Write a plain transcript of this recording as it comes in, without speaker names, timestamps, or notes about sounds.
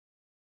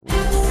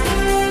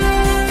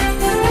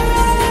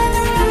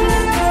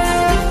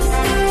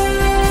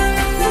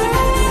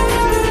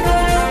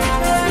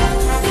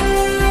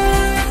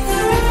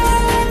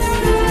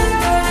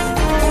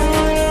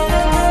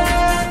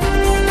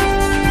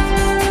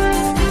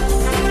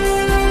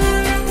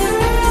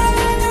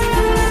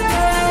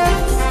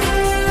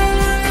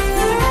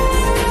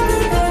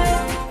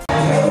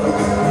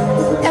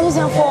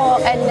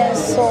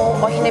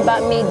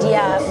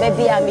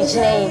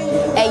gyina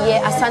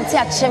eye Asante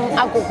Akim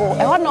Agogo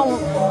ehonom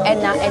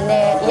ena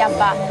ene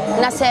yaba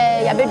na se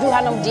yabedu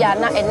hanom dia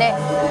na ene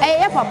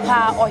eye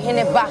papa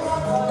Oheneba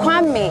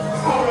Kwame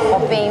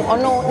Obeng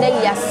ono na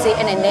yase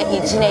ene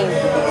gyina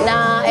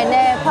na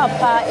ene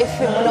papa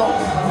efim no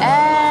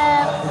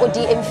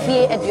odi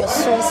emfie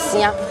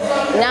eduosunsia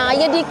na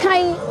yedi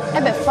kan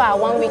ebefa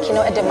 1 week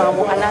no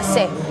edemamu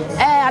anase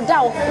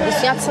adaw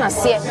bisua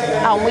tenase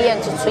a omoye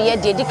ntutu ye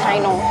de edi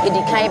kan no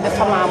yedi kan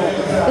ebefa mamu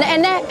na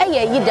ene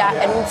eye yida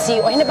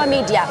enunti Oheneba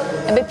Media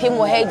ebepiem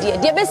wo ha die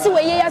de ebesi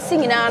we ye yase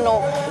nyina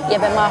no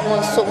yebema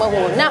monso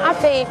mahu na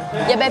afi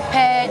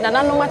yebepe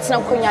nananom atena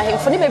konya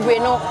hemfo ne bebre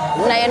no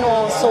na ye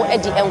no so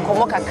edi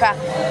enkomo kakra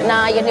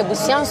na ye ne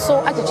busua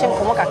so atwetwe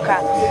enkomo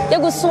kakra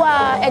yeguso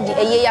a edi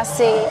eye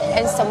yase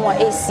ensemo a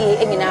esie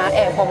enyina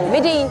ebomo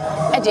medin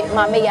edi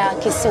mame ya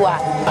kesiwa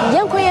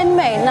yenkoyen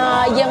me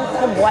na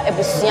yenkoboa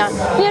ebusua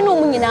ye no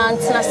mu nyina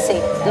ntena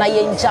se na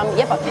yenjam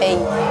ye papai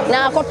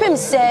na kopem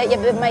se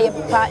yebema ye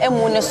papa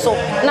emu ne so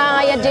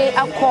na ye de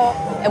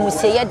akọ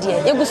emuse ye de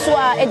yeguso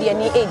a edi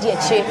ani edi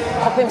achi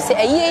kopem se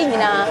eye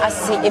nyina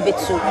ase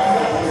ebetu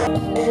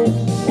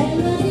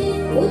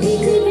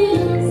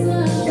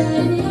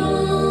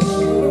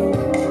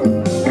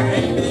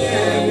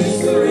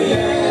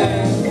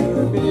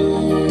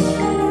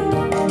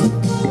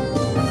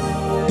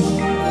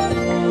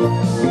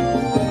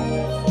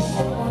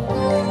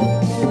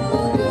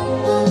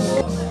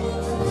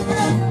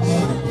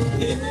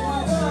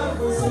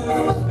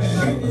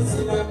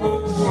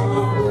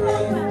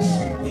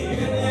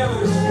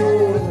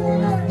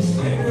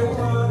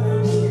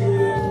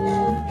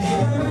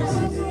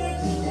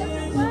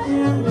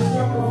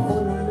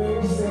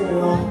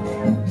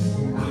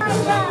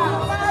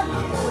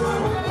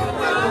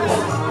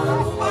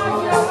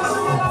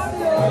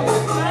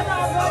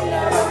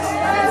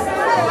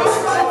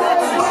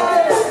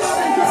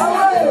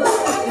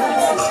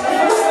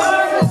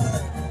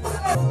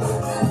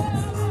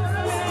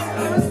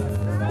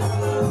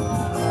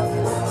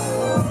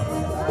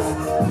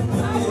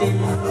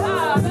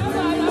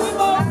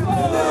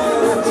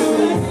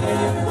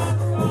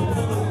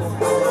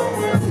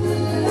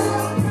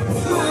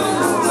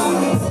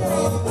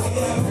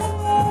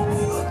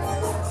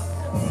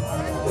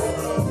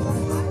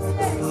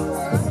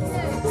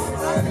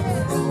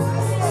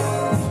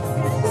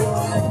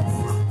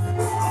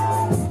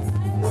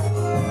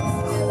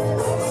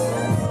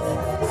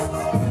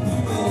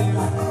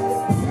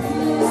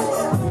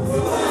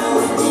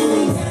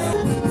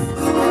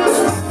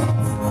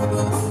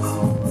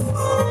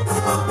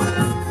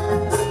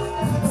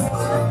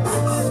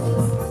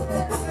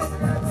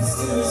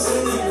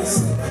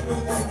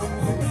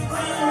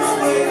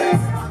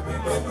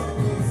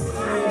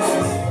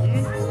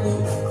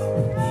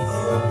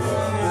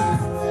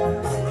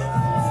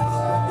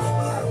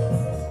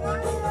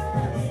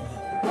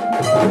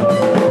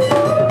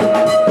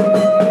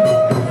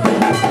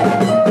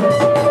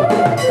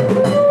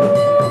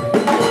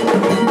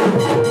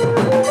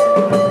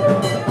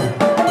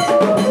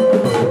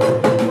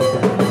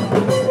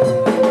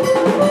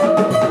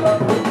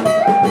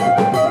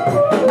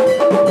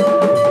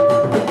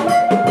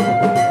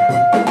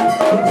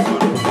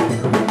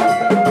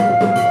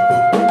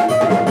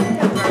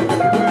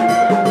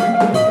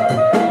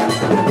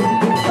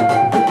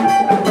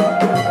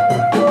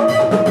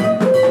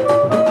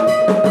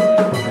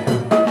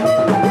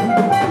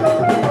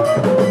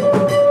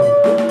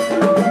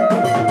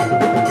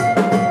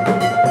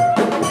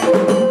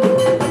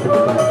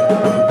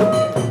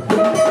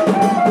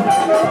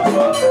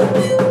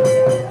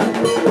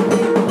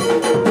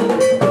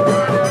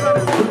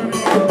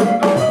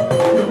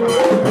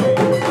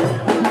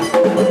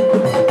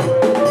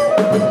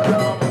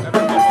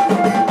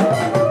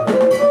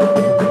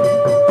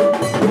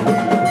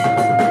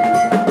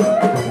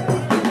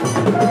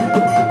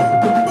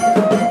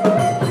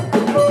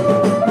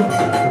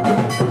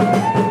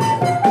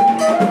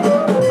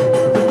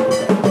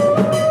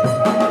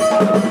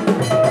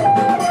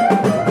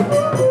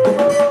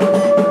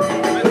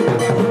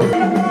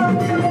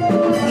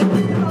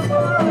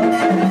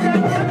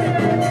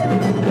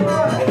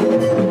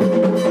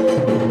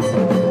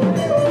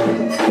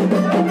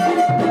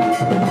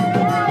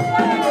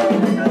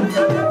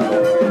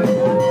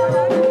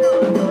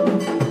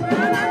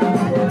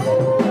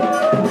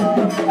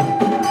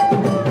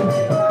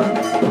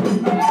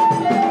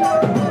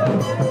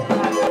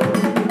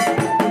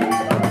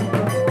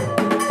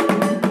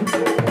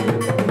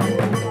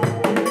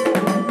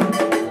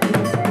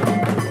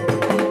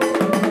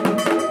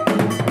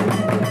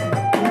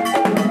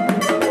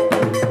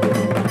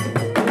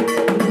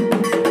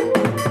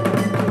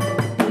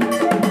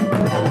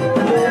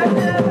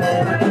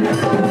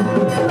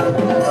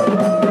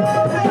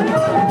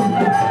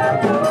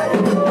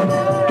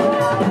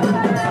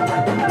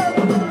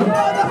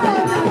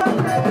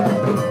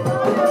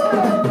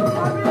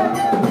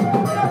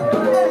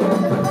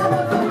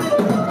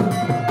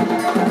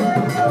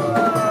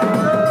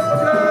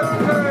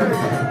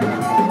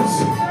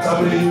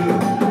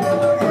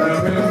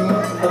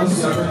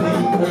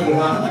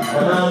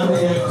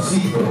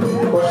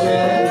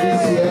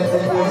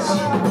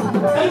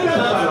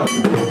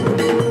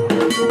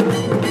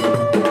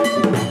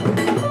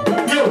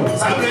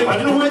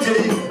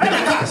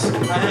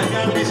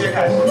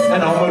cash and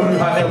I'm going to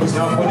have with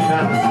your phone in a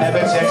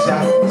check.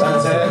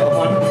 Sunset,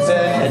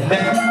 and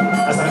then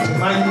Asante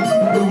man,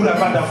 who have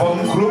had a phone,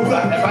 crew, a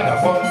bad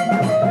phone,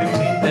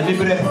 the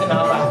liberate and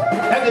our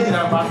editing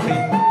our party. I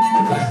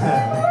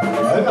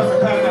don't know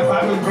if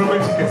I'm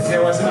growing tickets.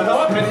 There was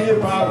another penny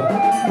about. We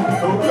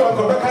are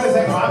going to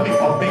say, Kwame,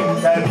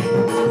 Obeng, Daddy.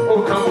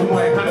 Oh, come on, I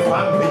can't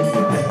find me.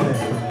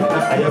 I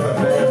have a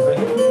fair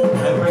thing.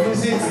 And when you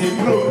see it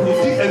grow, it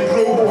did a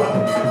grow one.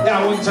 Yeah,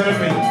 I won't tell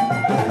me.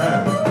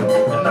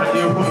 And I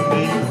hear one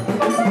day.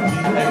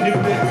 And you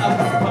play up.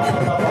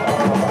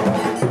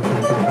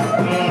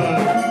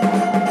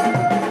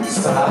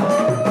 Stop.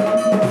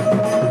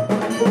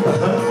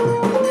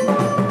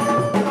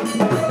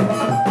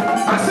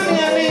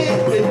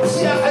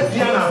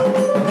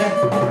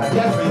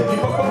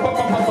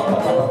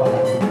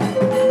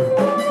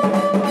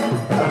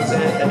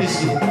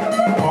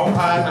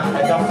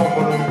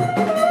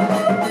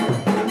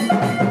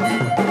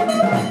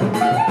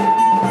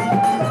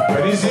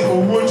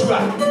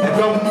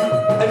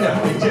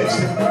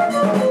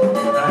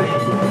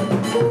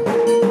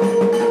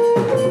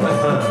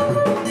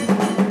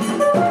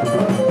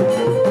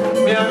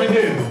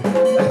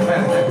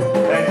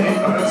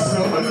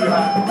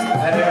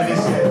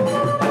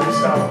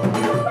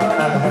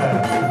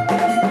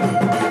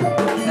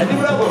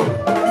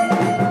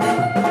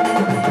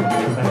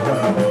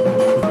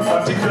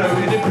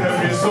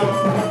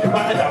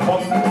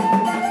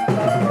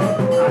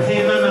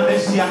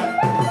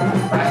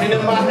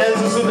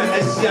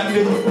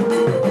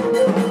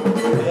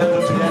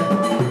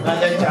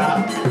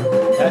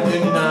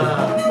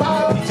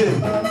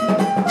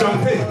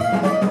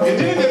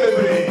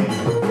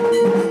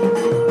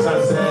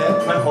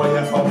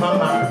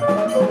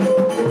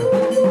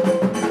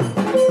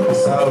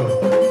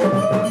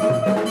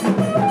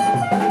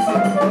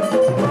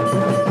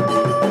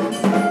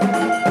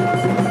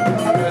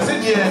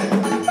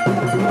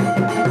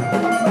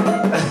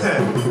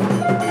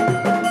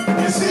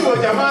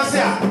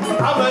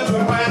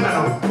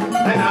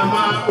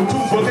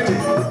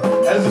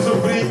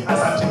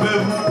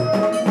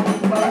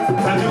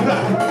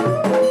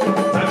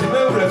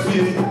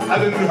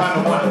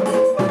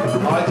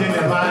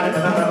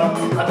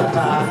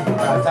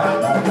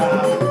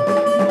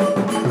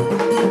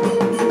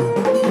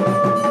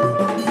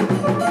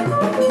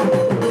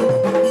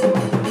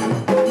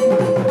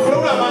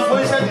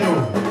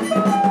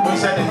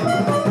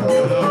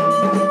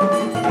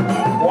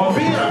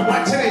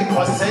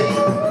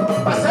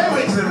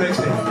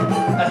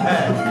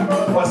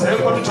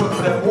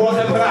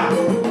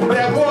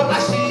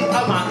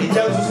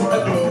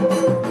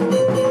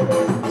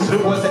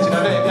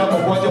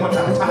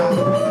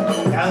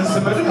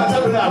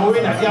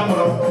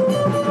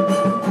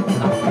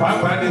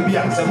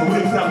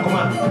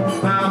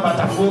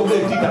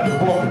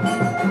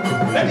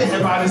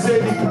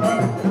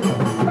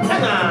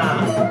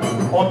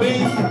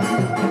 Obeng,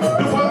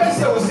 the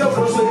Professor was self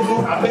also do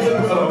a better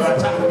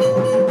rata.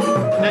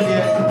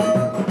 Nadia,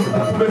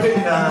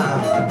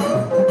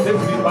 the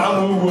free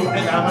Bamu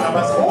and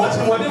Amanabas. What's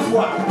more than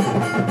what?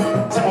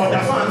 Some of the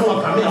fun who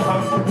come here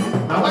from.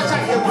 Now, watch I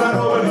can run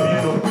over the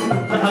view.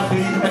 And I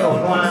feel and on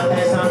one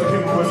as I'm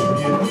going to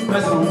you.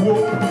 That's a war.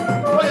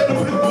 What do you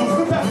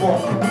prepare for?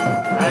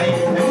 I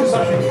do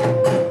something.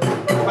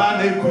 Bad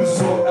could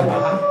so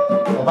about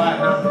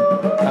now.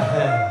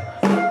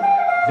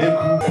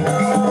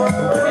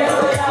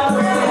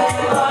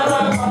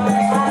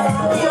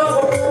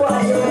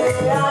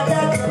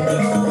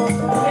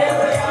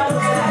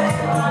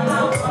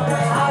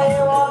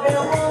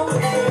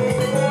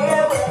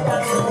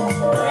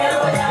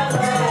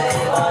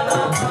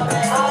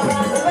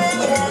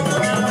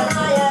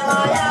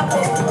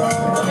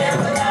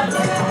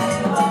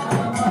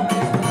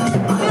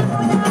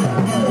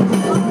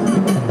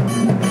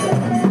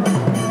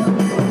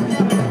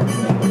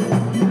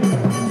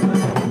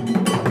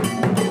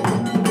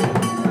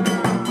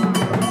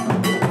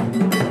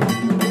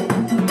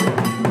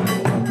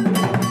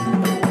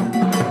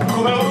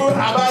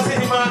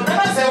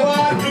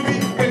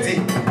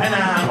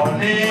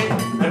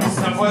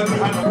 I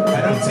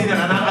don't see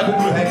that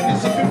Agogo had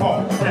this before.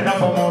 And I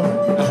for more.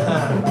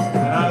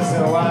 And I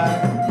say, why?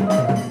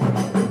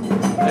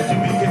 That you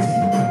be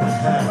getting.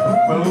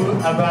 But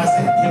Abbas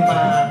him,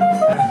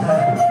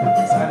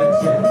 silent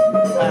here.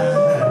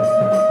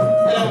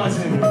 And I was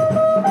saying,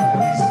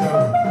 he's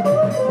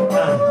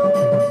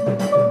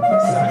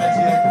silent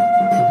here.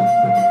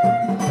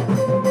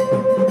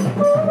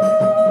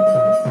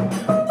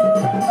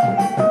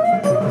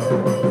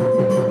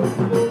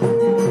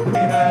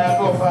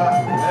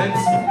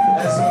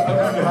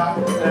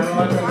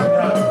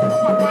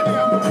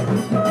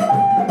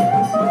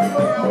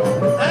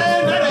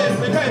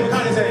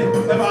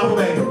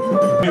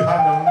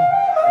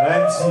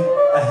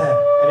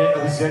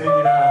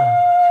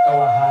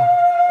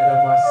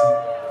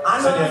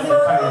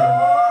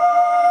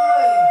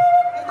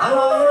 I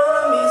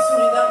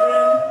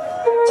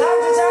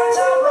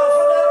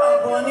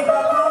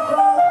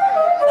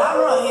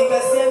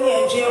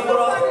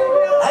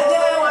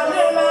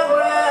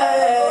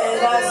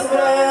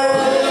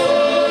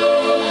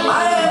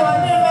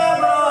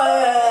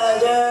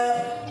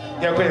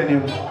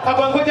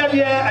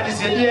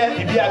dia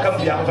bibia aka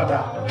bia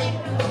mfata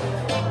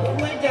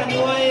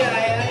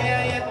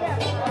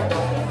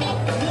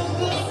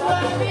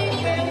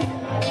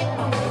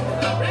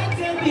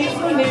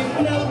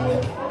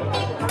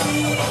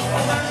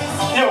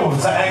yo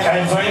sa I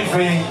can join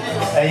free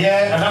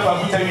another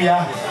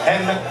butawia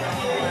and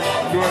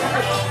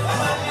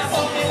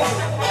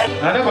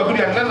another good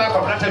and nana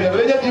complaint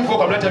we dey for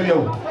complaint we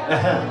o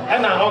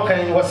and na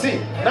okay we see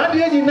na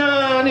dey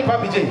nyina ni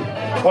papi je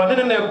one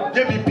na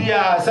je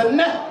bibia se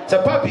ne se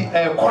papi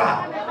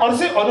kwa on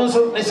say on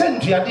so ne se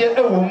ntuade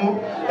e wo mu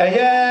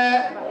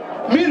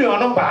million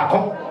no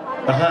baako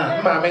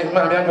maame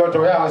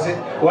anjo ya say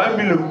 1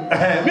 million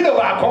million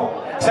baako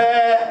se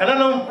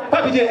ananom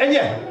papi je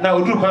enye na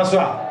oduru kwan so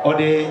a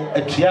ode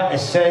atua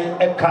ehyen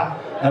eka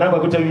anaba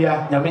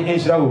gutawia nyame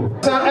enhyirawo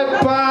sa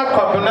epa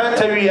kwabena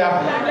tawia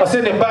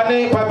ose ne ba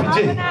ne papi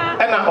je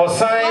na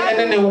osan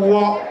ene ne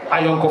wo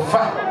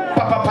ayonkofa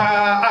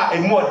papa a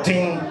emu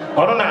odin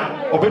ono na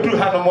obeduru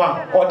hanom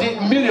a ode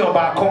million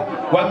baako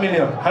 1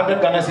 million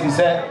 100 Ghana cedis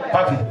say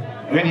papi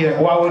ready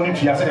wa wonu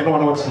tua se ne no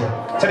no tie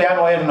se de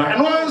ana oye no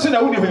eno anso na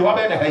wudi hwe wa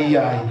be na hayi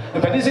ai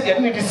mpani se de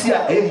ne di si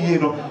a eyie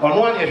no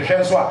ono an ye hwehwe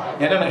nso a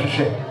ye na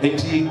hwehwe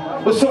enti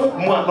so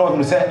mu an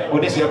no se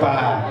ode se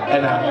pa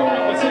na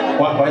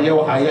wa ye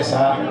wa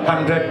ayesa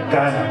 100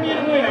 Ghana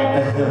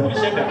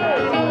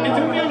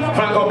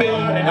Frank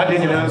Obeng na de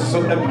nyina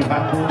so na bi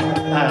ha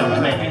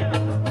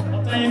amen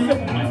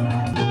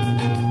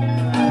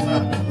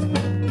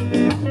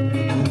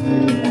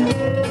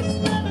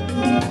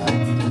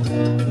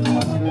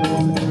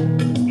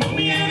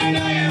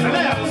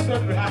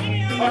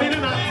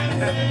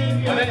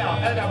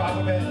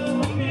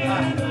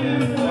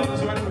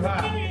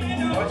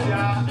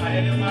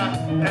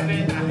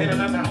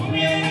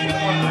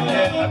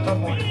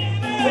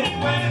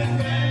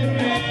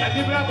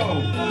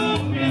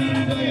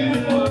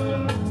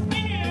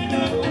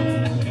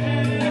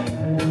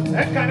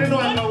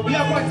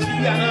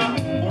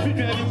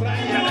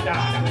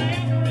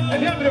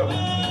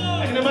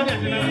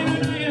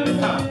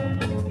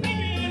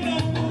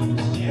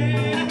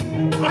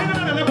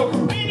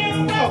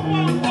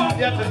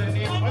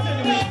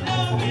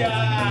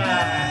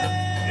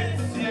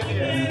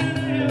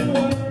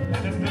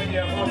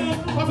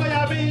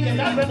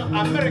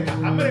America.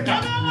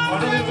 America.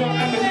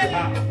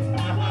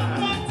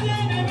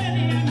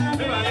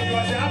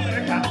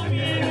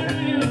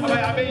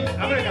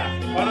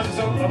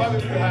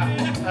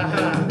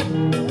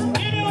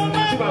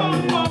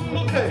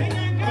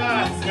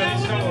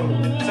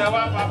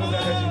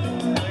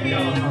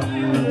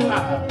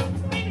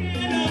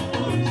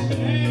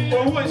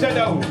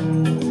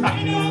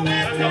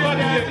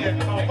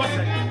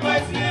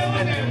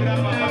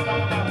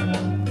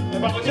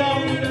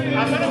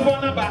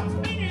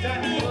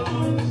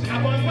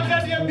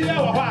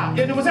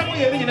 Yenu musa ko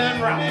yeri nyina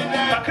nra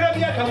akra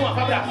bia ka mu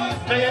afabra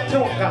na ye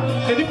tewoka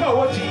se nipa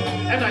woti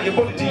na ye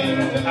bonti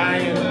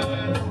ayi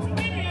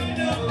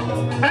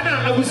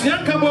ana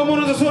abusian ka mo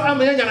no so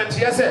amanya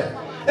nyanantia se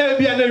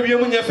bia na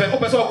wiem nyefe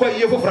opese okwa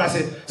yie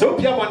fofrase se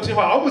opia bonti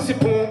ho a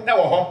omusipon e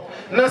wo ho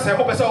na se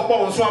opese okwa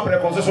wonso abre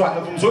kon so a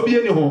so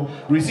bia ni ho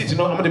receipt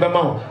no amde be ma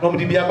ho no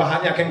mde bia ba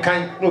ha nya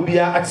kenkan no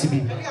bia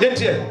atibi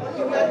yentie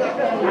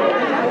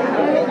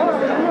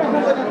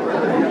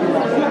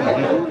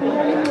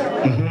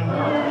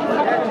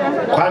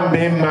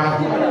Kwame ma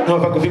no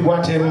ba ko fi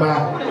boate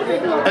ma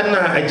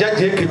na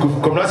ajaje ke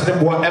komnase de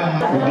boa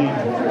udi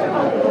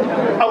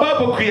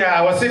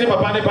ababokuya waseni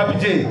papa ne papi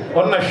je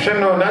onna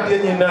hweno na de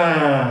nyina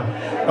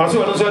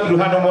aso no so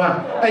duru hanom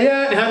a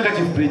aya ne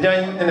handkerchief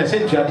prejan na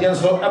sentuade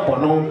nso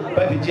abono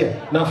papi je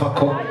na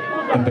fakọ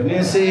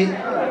mbense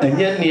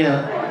anya nia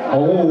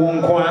owo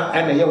nko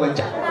a na ye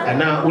waja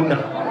ana una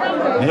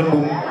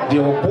nembum de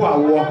obo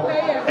awo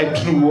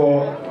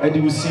adruwo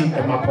adiwusi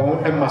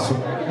emapon emaso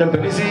na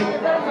mbense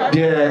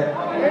de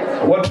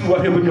watu wa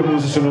hebe dwom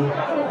nso no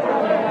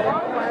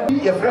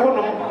ye frɛ ho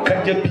no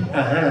kagya bi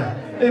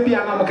ebi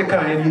ana mo keka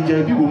ya ni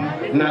gya bi wom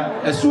na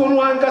ɛso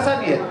no ankasa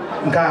de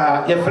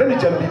nka ye frɛ no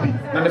gya bibi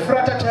na ne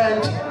frɛ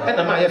tatanti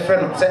ɛna ma ye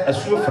frɛ no sɛ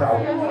ɛso frɛ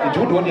wo nti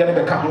wo de wo de ne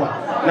bɛka ho a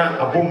na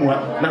abomua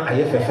na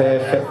ayɛ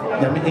fɛfɛɛfɛ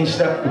nyame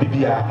enhyira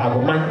bibia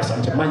agoman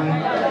asante man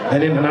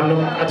ɛne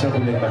nananom atena ko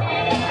lemba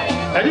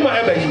ani ma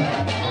ɛba yi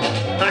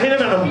ahene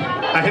nanom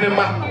ahene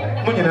ma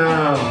mo nyina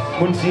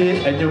montie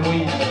anyamo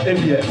yi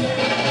ebia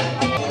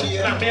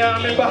na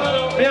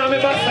me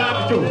ba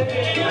sa to me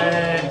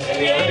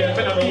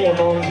na mo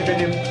no ndi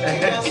benim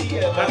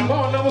na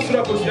mo na mo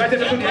sura ko sura te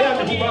to dia ya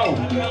me ba o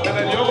na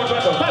me yo ko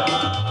to pa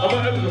o ma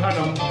na du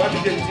hanom ba bi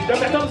je ti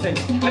Dr. Thompson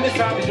ani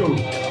sa bi do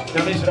na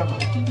me sura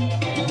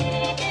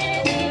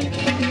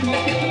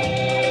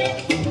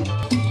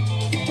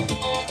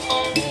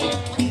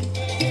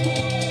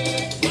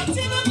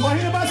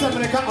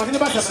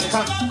Oheneba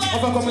America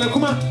ofa komle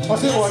kuma o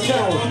se o nje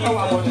o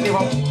awa mo ni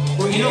ho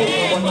o ni o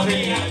mo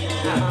ni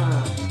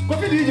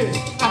Kofi DJ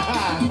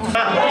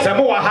se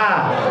mo wa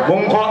ha mo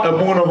nko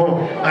abu no ho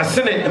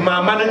asene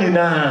mama no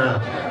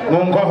nyina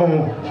mo nko ho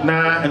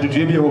na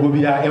adudue bi e wo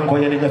bi a enko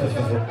ye ne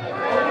fefefo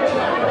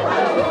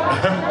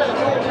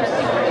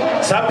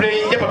Sabre,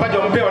 your papa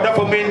don't pay order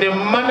for me. The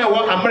man of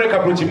America,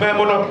 British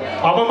Mamono,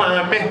 Oma,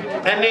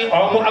 and the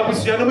Omo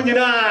Abusiano,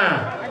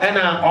 and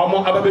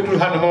Omo Ababedu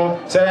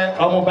Hanamo, say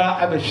Omoba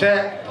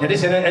Abeshe, and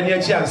this and any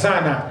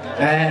Sana,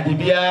 and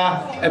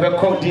Bibia,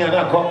 Ebeko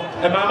Dianako,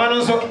 and my man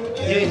also,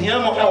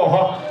 Yamo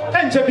Elho,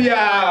 and Jabia,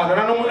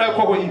 Ranum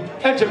Elkoi,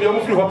 and Jabia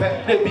Mufu,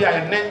 maybe I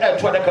had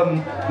to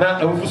come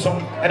now,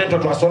 Ufusum, and to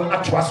Trason,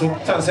 Atwaso,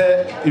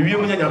 Sanse, if you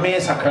mean your May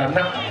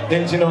Sakrana,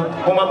 then you know,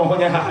 Oma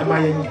Mohonia, and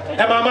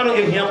my man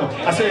in him,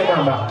 I say,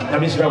 Mama, I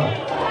miss you.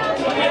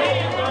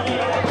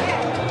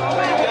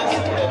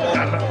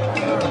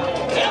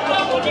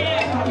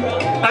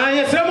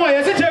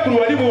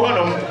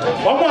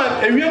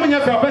 A woman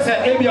of your person,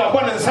 Abby, or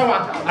one and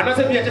someone, and I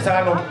said,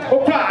 Piatisano,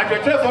 Opa, and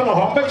your telephone or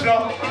home picture,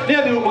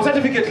 near the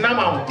certificate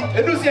now.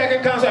 And you see, I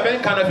can counsel a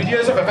kind of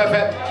videos of a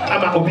pepper,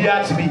 I'm a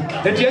Obia to be.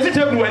 The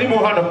Jessica grew any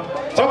more.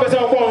 So, as I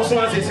was so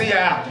as I say,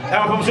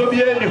 I'm from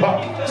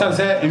Sobia,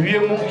 Sunset,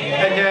 Vium,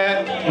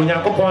 and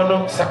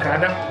Unyakopano,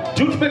 Sakana,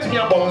 two pets me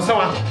up on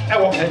someone, I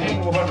walk and you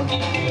move on.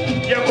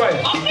 You're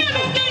quiet.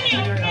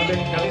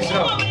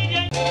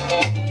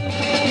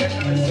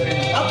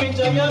 I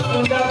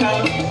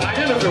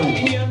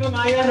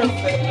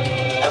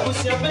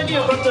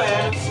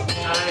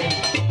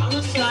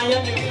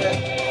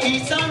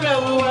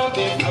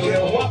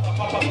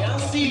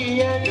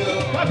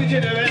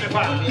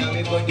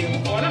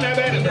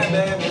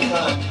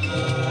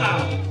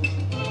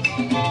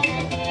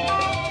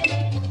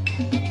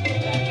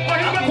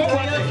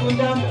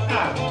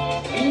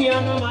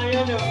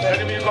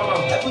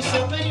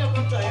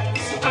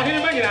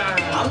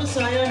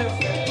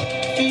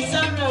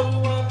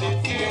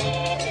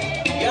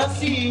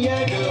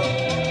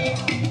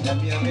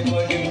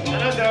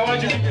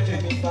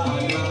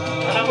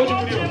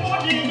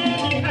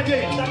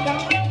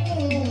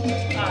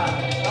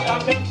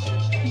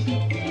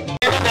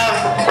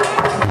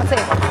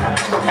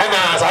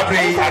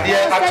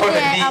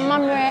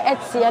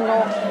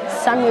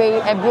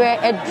Samuel, a bread,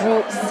 a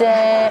drew,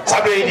 say,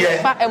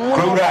 a moon,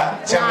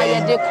 I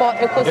decor,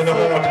 because the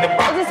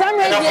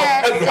Samuel,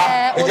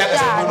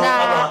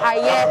 I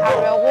hear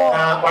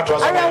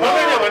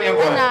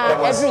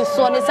every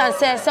son is and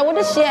says, so what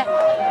is share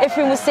if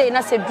you will say, and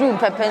I said, drew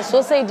pepper,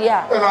 so say,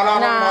 dear,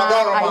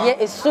 I hear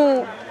a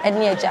soon and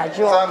near Judge,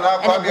 and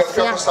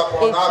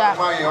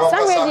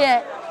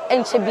Samuel,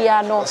 and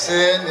Chibiano,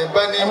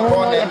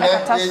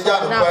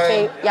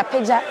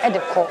 Yapeja at the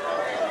court.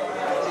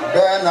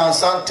 Ben and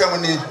Asante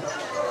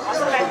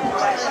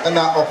and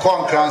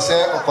Okon Cranse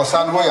or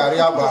Cosan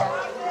Hoyariaba.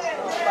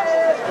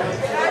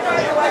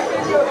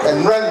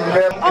 And run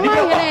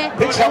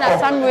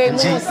some way,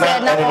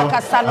 said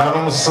Casano,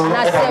 and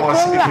I said,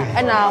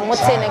 and I was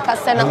saying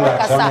Casana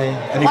Cassa.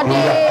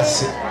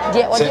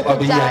 What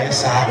do you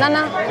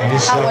Nana,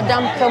 our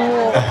damn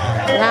Camu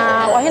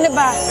now,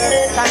 Oheneba,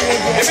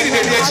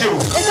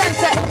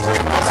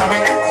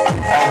 somewhere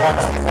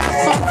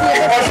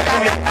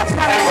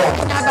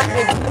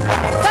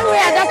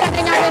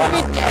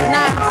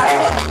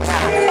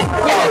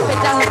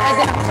I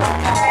don't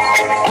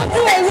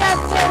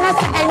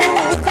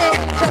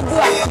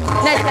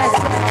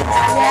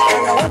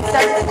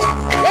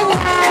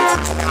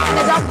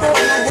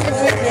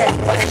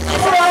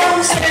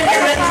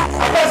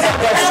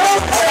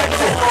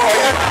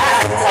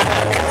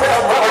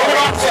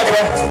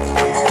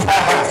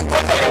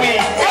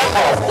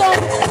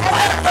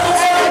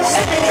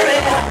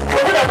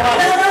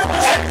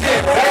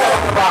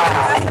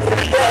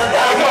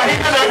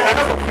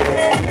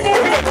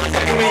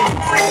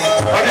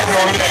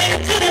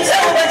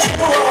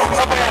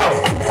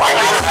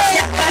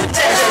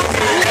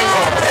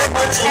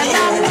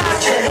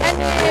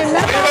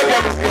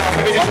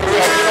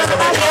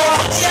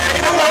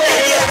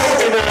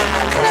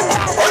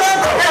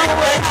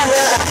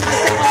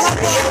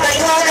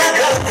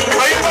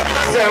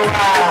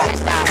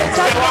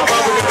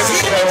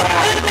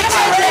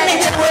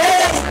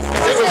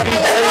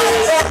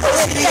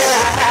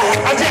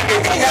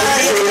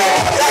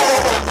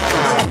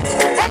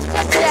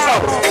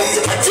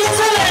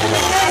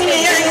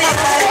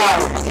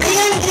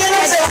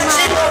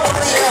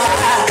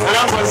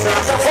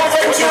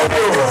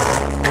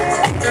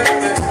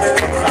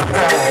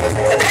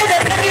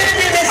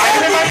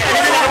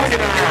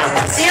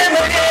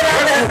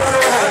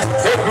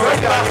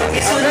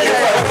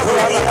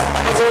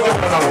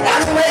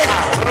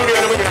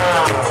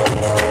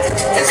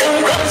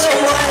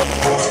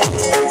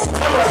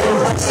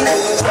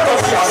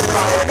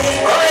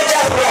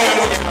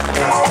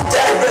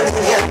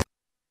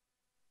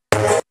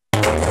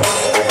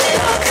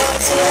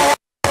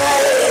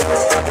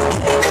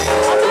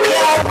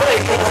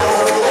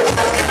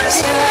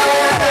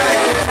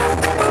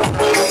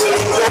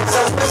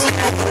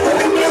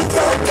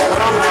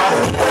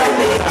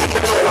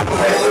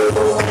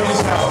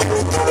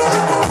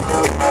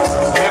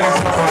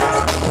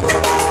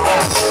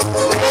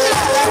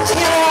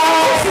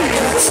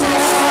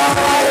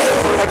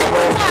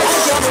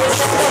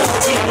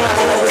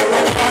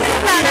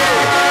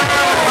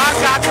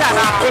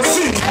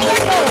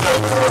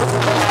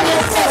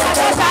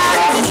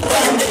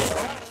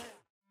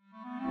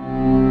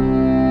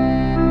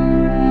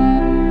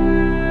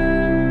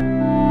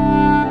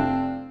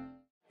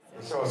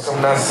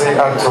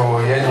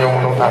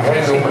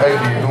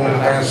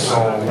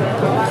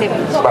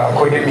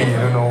according to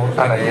you know,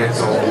 and I yet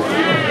so.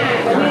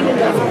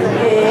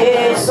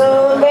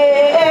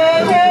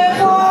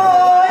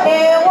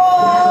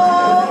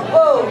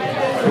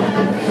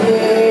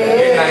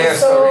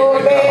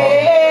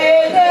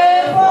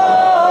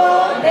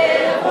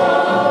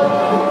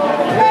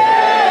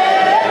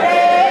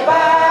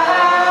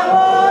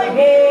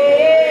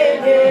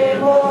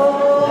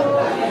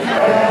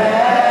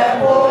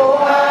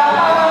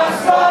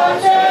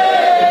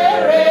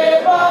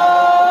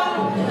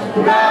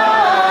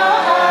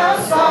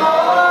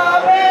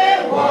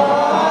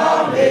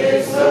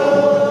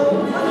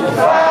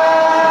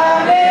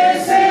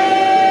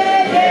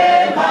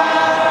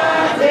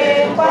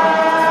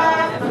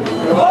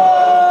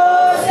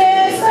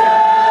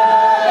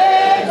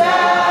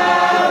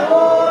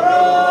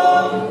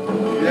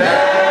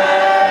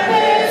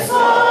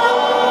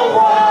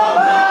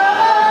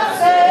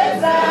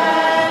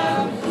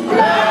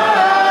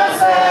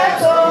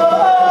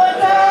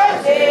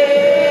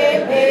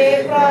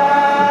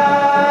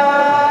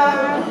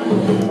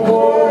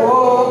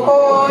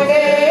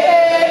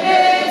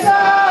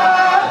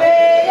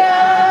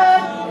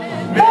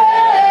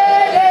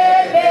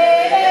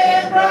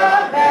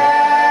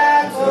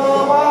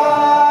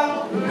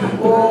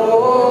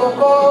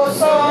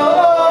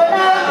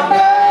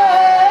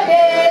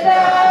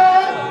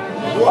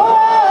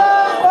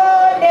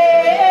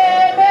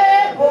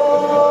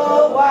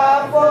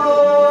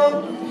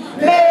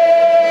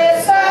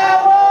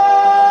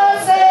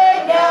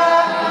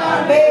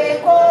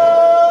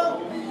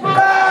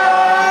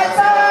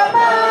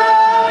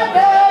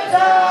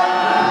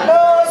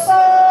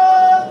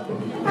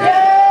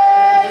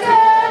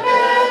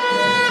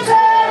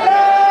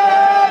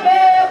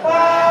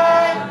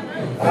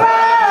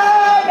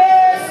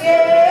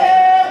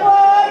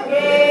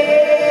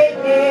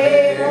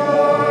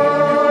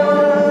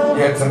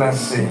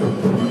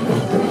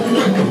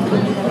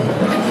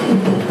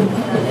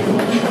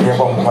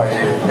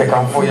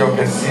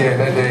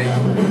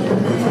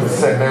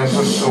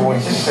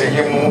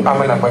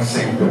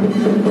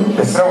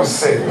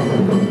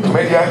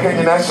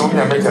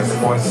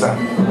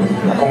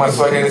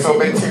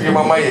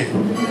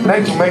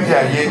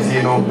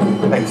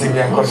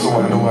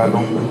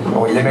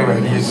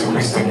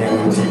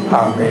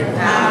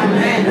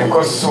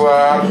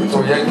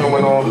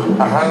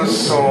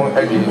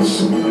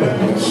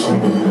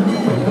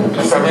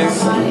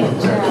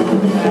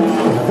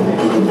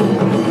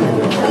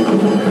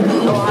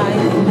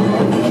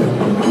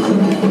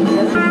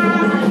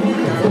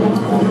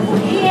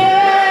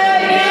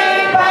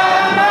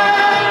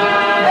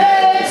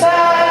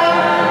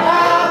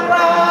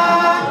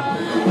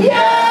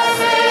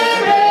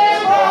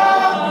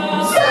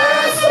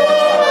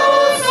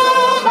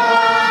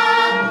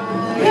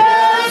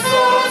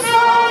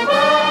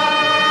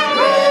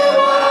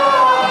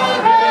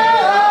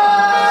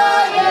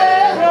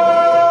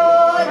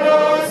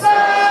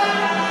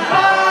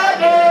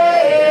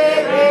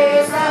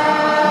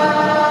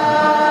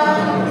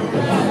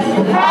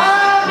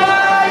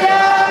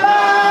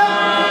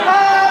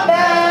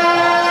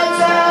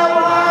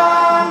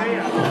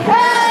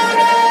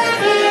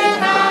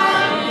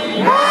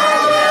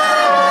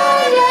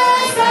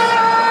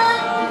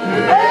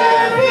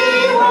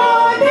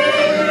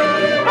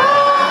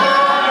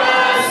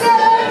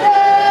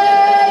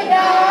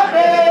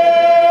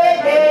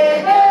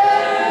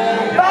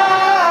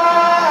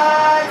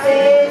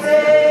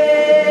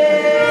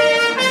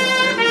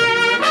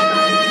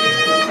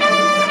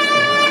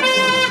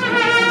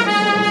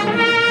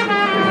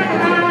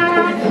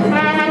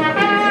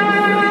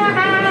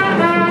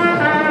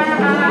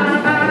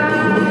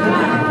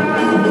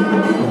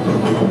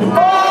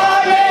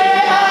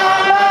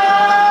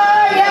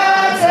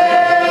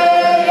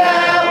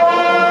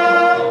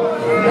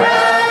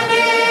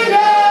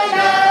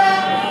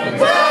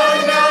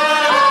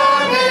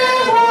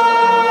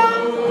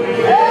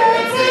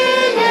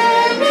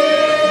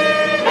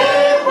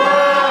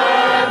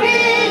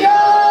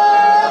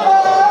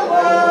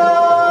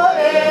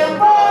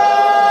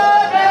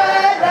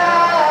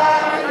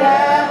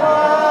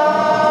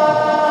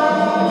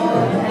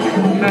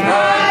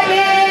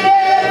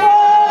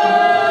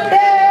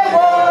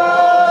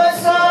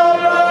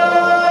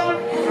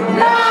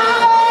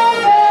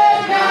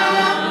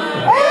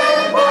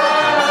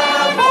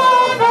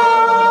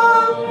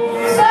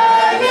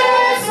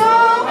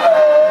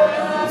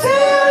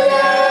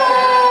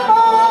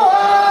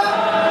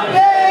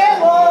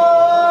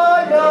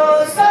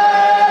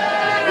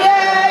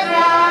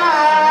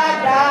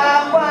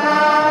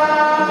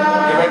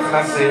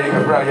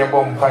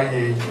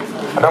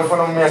 I don't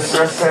follow me as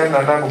your son, and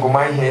I'm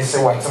going here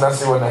say what's not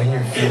when I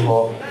hear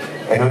people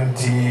and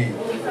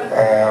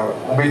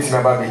don't waiting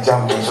about the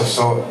jump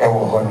so ever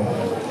honor.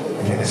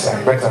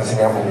 Better sing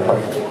a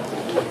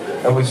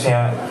book. I was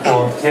here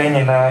for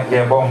Yanina,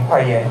 your bomb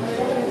pie.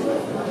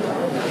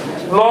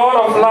 Lord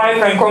of life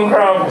and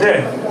conqueror of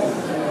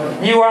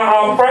death, you are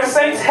our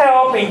present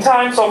help in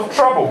times of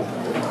trouble.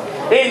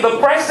 In the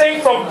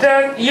presence of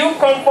death, you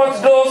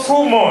comfort those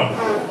who mourn.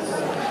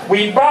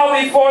 We bow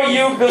before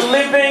you,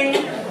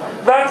 believing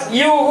that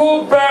you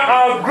who bear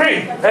our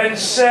grief and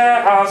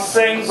share our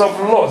sense of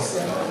loss,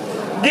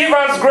 give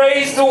us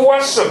grace to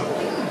worship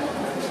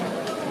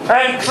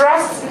and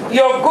trust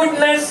your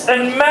goodness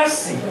and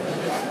mercy.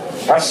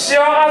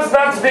 Assure us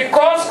that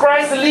because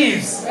Christ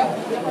lives,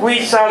 we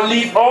shall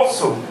live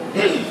also.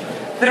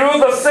 Through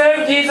the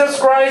same Jesus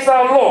Christ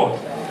our Lord,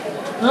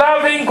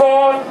 loving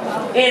God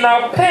in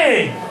our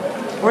pain,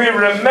 we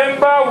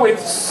remember with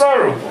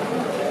sorrow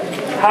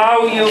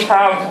how you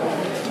have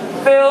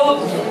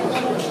filled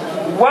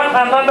one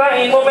another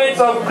in moments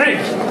of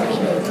grief.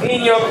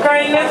 In your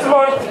kindness,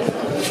 Lord,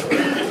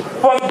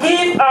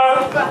 forgive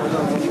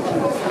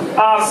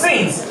our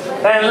sins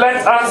and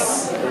let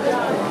us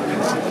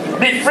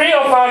be free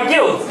of our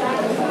guilt.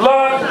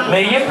 Lord,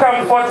 may you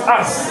comfort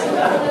us.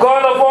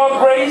 God of all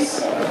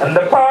grace and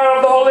the power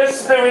of the Holy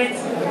Spirit,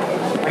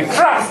 we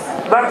trust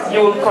that you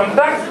will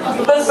conduct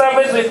the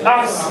service with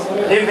us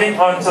even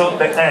until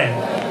the end.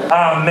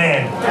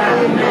 Amen.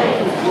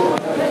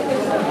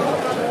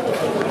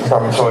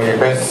 I'm sure you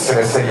best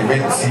say you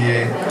bet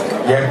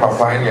yen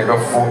papa and your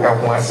four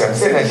at once and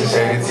say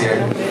necessary here.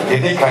 You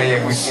think I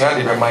am with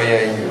you, my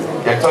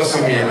ye toss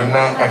me and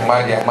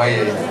my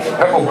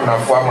Nakuna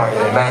Fama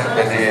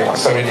and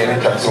sorry, the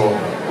literature.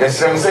 The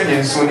same said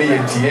in Sunni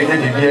and Tia,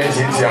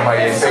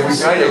 my say,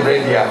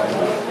 ready.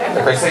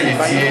 If I say it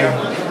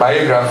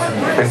biography,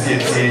 if I say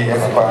it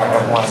of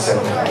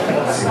myself.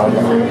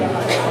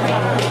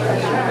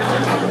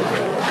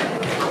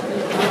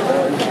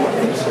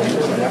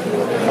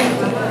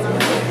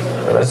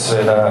 Let's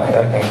say that I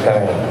can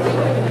carry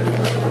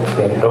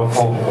the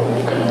lawful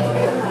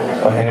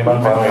Oheneba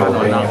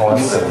Media.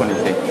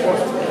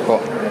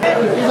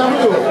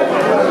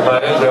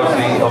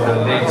 Biography of the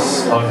late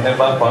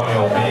Oheneba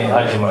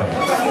Media.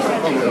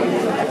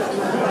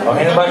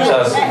 Oheneba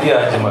Charles B.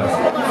 Ajiman,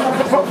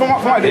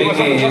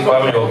 a.k.a.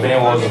 Kwame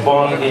Obeng, was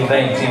born in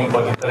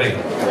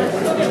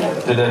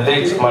 1943 to the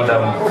late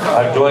Madam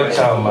Adwa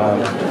Chama,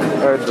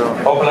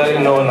 popularly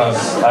known as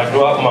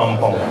Adwa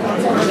Mampong,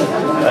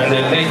 and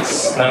the late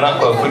Nana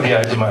Kwakudi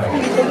Ajiman,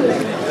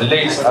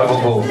 late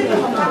Agogo,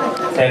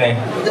 Payne.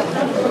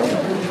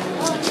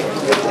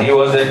 He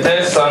was the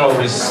third son of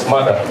his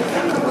mother.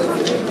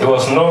 He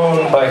was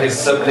known by his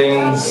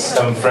siblings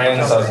and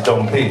friends as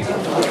John P.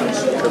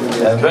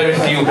 And very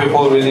few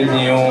people really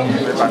knew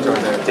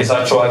his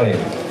actual name.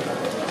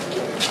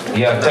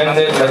 He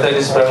attended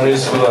Methodist Primary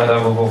School at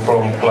Agogo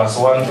from class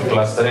 1 to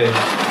class 3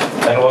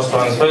 and was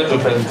transferred to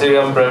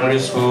Presbyterian Primary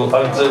School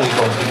until he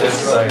completed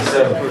size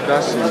 7.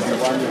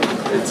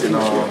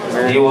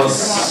 He was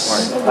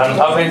an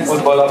avid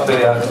footballer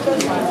player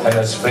and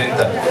a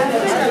sprinter.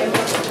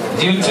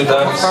 Due to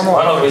that,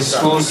 one of his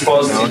school's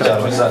sports teacher,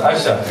 Mr.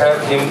 Asher,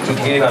 helped him to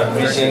gain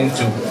admission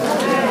to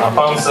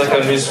Akim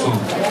Secondary School.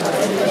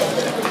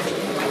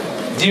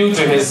 Due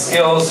to his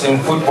skills in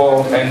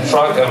football and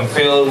track and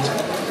field,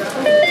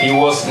 he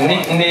was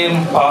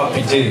nicknamed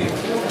PJ.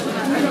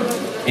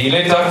 He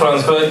later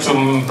transferred to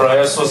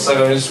Prayaso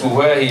Secondary School,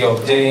 where he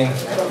obtained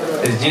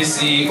his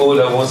GCE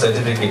O-level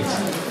certificate.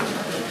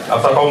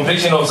 After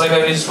completion of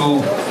secondary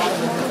school,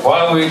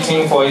 while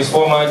waiting for his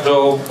former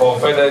job or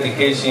further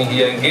education,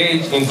 he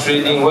engaged in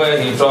trading, where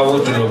he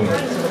traveled to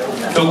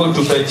Togo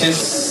to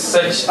purchase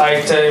such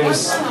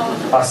items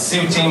as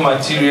suiting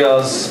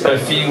materials,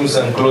 perfumes,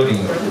 and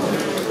clothing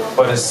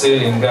for the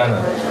sale in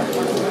Ghana.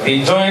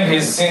 He joined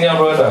his senior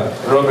brother,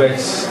 Robert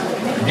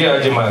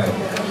Biajiman,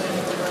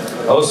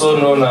 also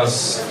known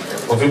as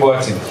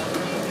Ofibuati,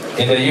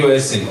 in the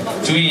USA,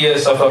 2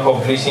 years after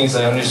completing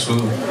secondary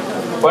school,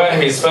 where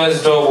his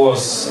first job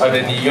was at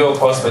the New York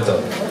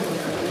hospital.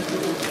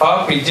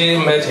 PJ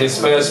met his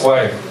first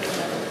wife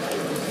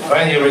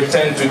when he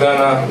returned to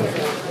Ghana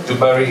to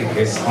bury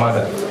his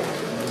mother.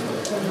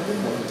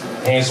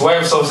 And his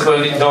wife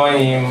subsequently joined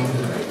him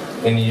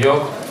in New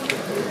York,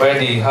 where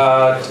they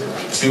had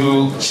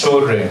 2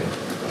 children,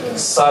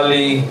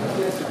 Sally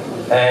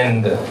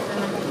and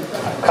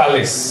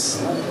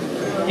Callis.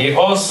 He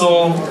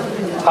also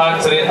had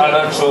 3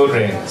 other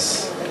children,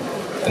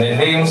 and the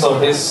names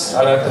of these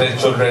other 3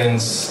 children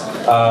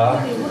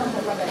are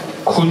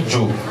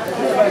Kujo,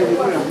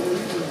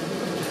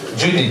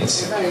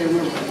 Judith,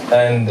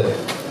 and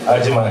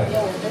Ajiman.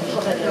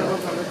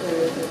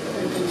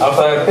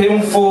 After a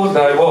painful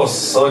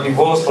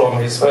divorce from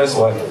his first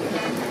wife,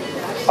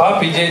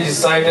 PJ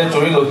decided to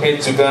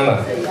relocate to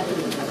Ghana,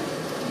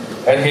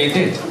 and he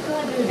did.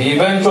 He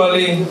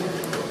eventually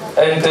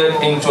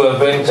entered into a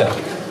venture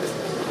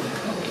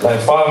like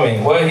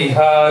farming, where he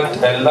had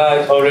a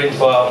large orange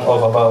farm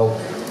of about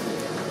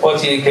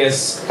 40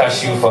 acres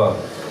cashew farm.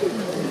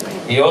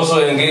 He also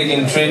engaged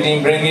in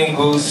trading, bringing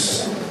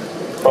goods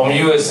from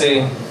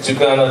USA to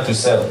Ghana to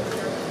sell.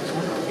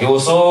 He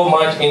was so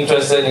much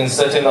interested in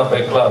setting up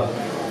a club.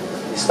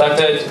 He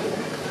started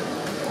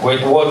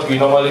with what we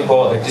normally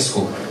call a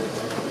disco,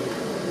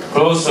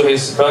 close to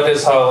his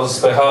brother's house,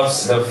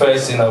 perhaps the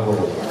first in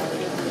Agogo.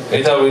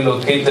 Later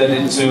relocated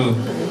it to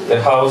the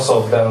house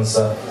of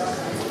dancer,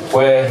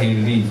 where he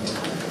lived.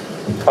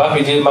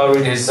 PJ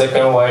married his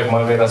second wife,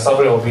 Margaret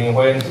Asante Obeng,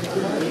 when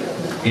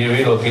he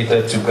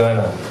relocated to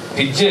Ghana.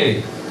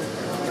 PJ,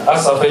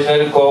 as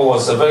affectionately called,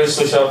 was a very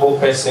sociable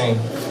person,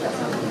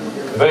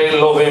 very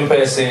loving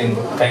person,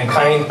 and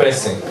kind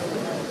person.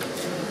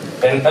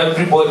 And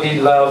everybody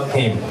loved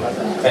him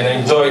and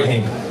enjoyed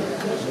him.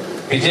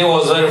 PJ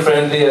was very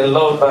friendly and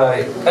loved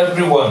by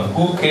everyone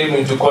who came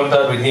into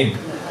contact with him.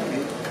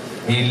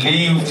 He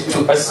lived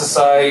to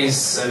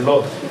exercise a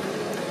lot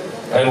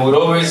and would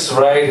always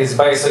ride his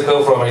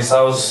bicycle from his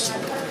house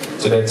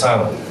to the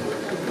town.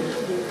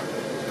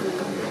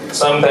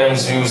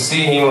 Sometimes you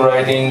see him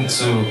riding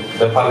to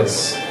the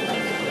palace.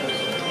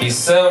 He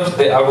served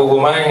the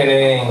Agogo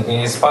in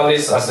his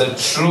palace as a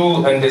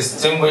true and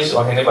distinguished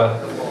Oheneba,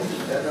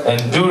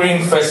 and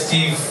during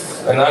festive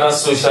and other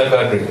social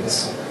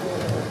gatherings.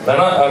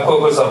 Nana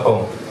Agogo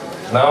Sapong,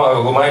 now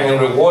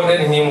Agogo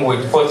rewarded him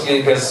with 40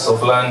 acres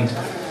of land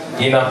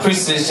in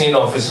appreciation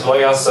of his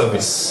loyal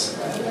service.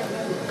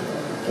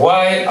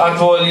 Why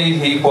actually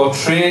he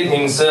portrayed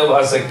himself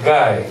as a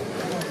guy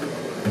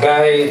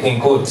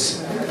in quotes,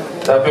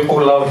 that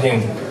people loved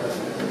him,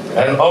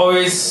 and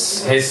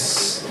always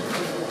his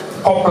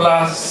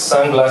popular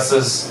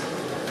sunglasses.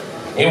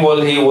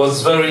 Inwardly, he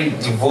was very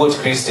devout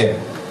Christian.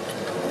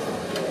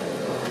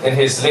 In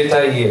his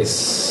later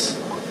years,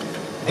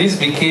 this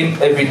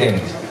became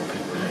evident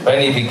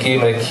when he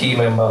became a key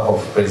member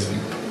of Presby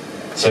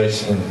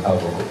Church in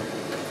Agogo.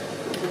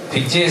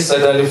 PJ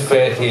suddenly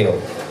fell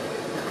ill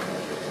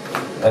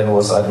and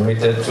was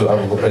admitted to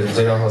Agogo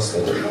Presbyterian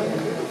Hospital.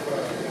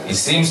 He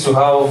seems to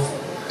have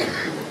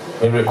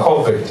been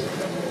recovered.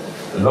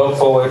 Look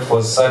forward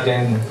for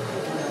certain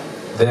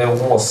there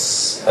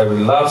was a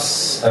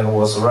relapse and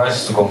was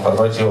rushed to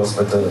Confirmatory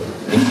Hospital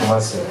in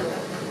Kumasi,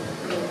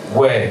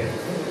 where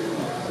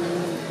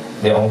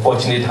the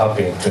unfortunate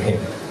happened to him,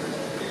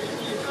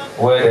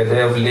 where the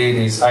devil laid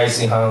his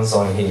icy hands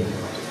on him.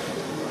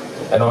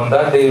 And on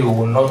that day, we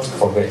will not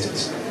forget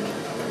it.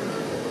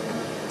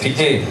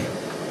 PJ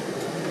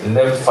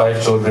left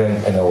 5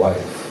 children and a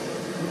wife.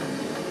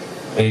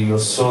 May your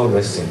soul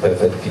rest in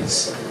perfect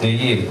peace. The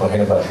year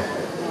Oheneba,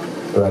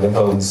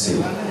 Radempa will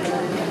see.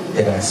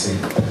 And I see,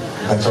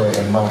 that's why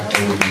a man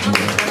will be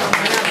doing.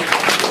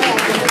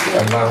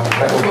 And now,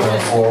 that will be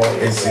for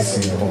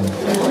ACC home.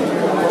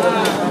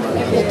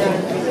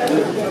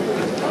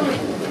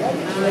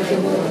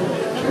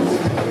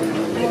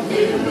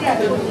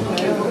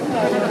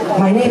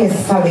 My name is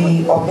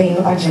Sally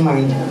Obeng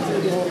Ajimine.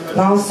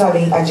 Now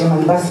Sally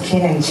Ajimine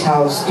Baskin and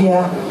Charles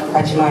Dear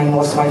Ajimine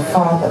was my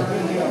father.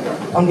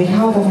 On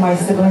behalf of my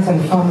siblings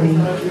and family,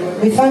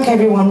 we thank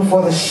everyone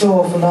for the show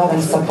of love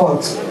and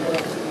support,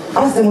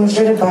 as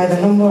demonstrated by the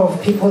number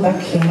of people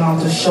that came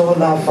out to show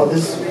love for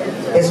this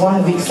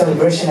 1 week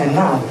celebration. And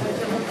now,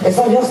 it's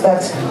obvious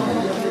that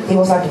he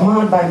was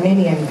admired by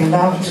many and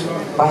beloved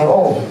by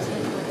all.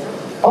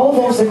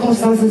 Although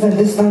circumstances and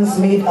distance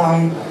made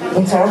our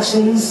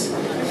interactions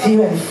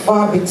few and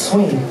far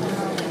between,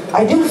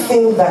 I do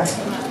feel that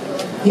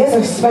he has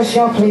a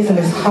special place in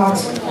his heart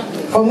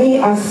for me,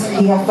 as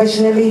he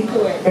affectionately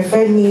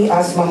referred me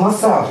as Mama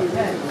Sal,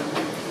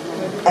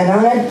 and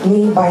honored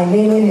me by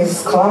naming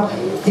his club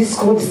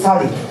Disco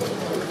Sally.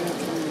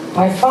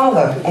 My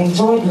father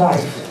enjoyed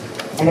life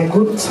and a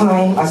good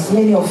time, as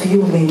many of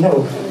you may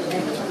know,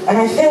 and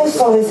I feel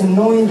solace in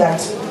knowing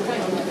that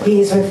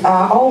he is with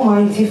our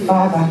Almighty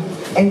Father,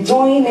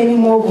 enjoying many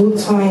more good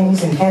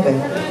times in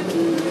heaven.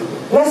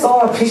 Let's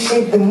all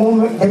appreciate the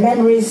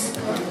memories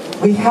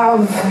we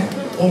have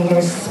in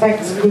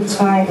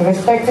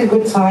respected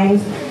good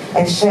times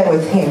and share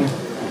with him.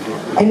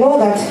 I know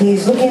that he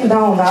is looking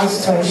down on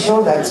us to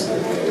ensure that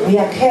we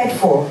are cared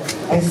for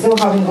and still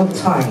having good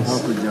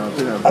times.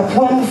 A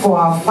poem for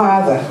our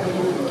father.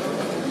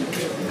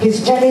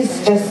 His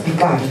journey's just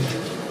begun,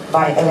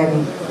 by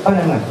Ellen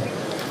Bannerman.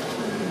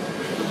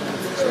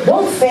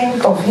 Don't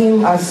think of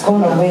him as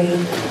gone away.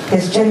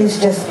 His journey's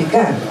just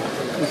begun.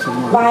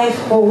 Life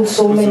holds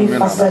so many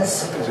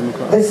facets.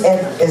 This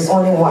earth is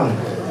only one.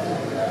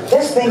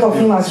 Just think of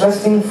him as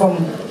resting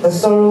from the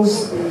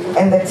sorrows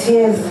and the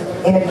tears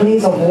in a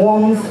place of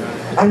warmth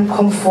and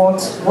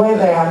comfort where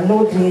there are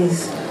no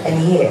days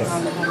and years.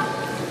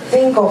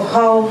 Think of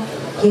how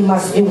he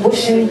must be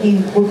wishing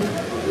he would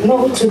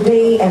know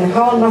today and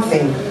how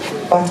nothing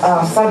but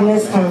our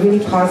sadness can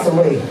really pass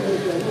away.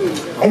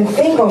 And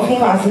think of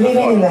him as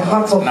living in the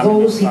hearts of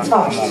those he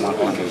touched.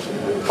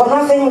 For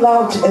nothing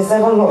loved is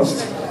ever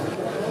lost,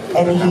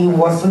 and he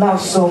was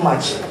loved so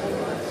much.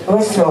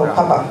 Rest well,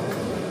 Papa.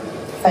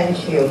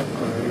 Thank you.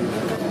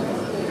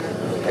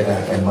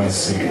 And my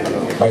seat.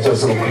 I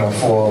just looking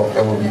for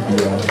LBB.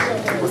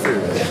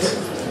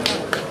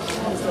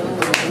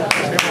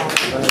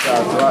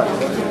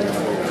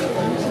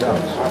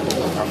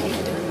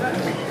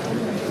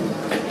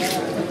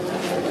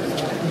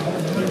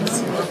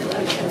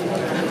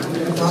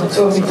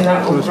 So we did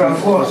not go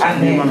for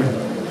and then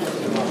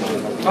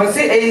I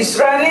say a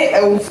strani a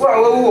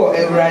for a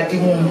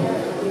radium.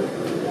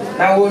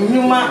 Now,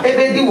 you might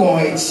ever do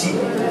one. If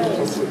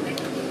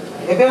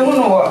you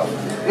know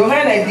you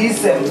had a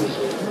decent,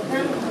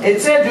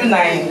 it's a do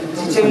 9,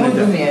 teacher would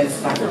do me and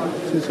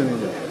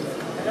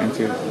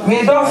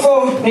Me don't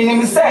for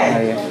me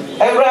say.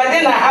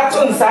 Everybody na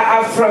atunsa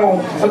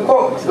afro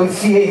eko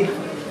ofie.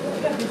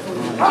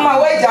 Ama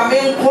we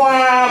jame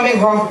kwa me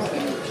ho.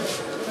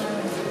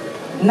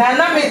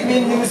 Na me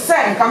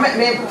say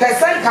me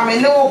person ka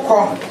me ne wo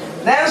ko.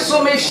 Na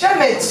nso me hwe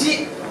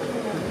machi.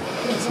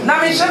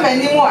 Na me hwe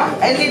mani mu a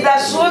eni da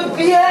so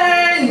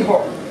bia ni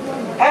ho.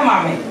 E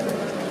ma me.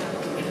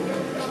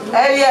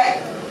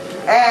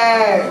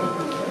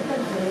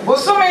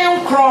 Bosome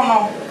nkron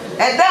no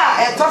eda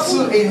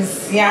etosu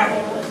ensia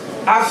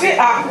afi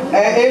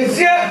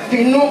enzie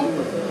pinu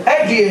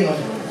aduenu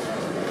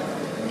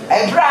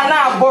ebra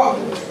na abo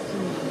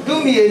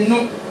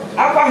dumienu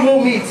akwa ho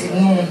meet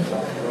nu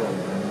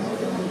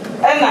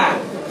ena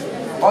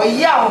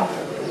oyaw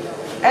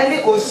eni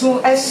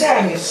osu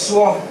ehye mi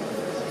so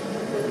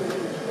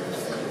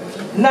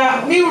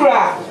na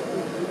miura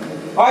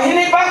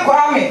Oheneba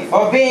Kwame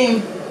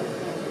Obeng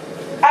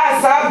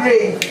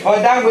Asabre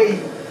Odawei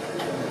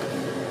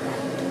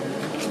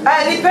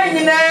ani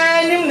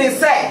penyina nim ne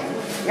say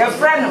your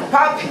friend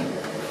Papi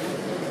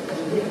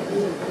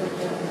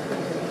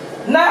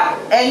na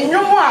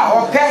enwum a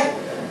ope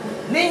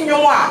ni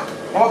nwum a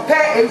ope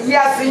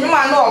ewiase nwum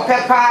a na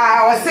ope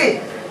pa o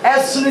se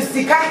esunu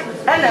sika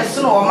na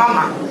esunu o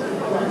mama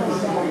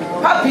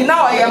Papi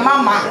na o ye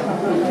mama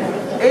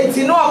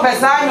enti no ope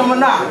sa nwum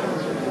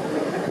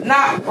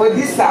na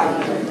odisa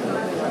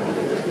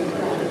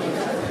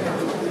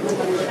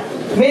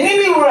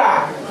menimi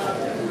wura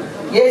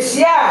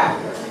yesia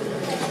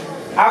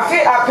afi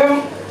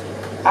apem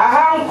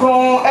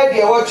ahankron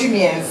ade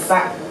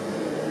wotwemiensa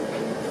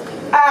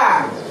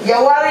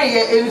yeware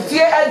ye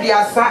emfie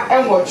aduasa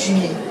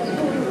enwotwemi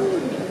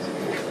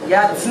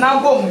ya tena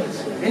bom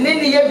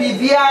enini ye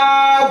bibia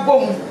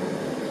bom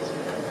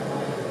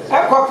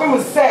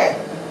ekopem se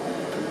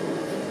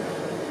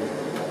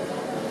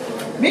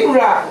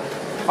miwura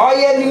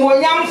oye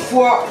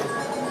nimonyamfo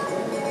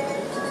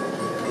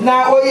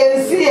na oye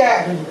nsiye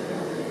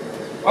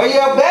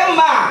oye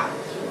bema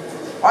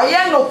oye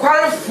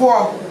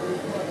nokwarefo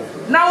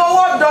na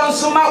wo don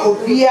soma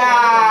obia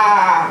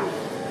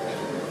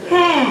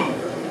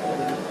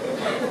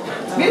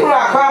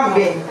miwura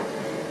kwambe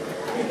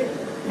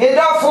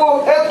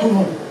medofo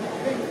ekunu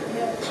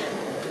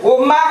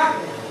oma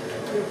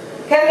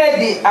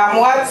Kennedy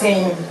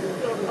Amoatin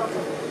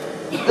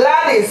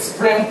Gladys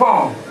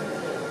Frempong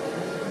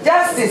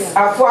Justice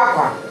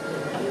Afuakwa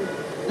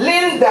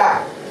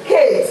Linda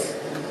Kate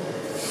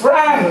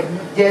Frank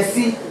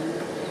Jesse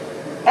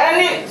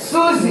any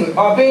Susie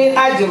Obeng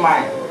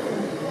Ajimai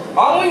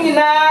omu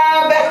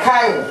nyina be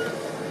kai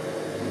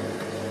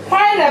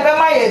why na be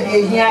ma ye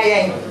die hia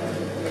yen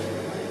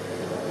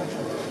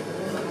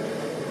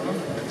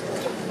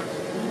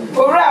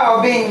ora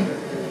Obeng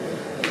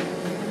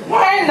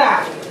why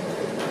na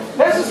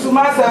besu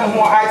masam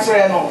ho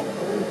akere no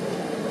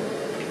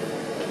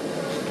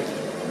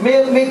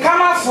me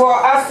come for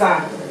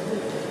asa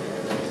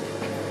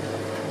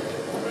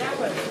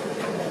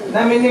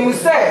na minim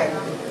say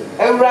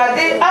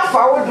Ewurade afa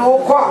wo de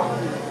wo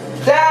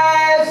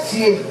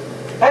dafie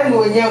ene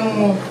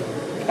onyam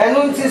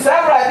enu nti sa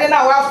Ewurade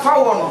na wafa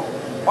wo no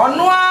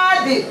ono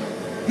ade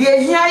de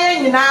ehia ye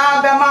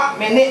nyina bema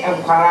me ne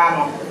enkwara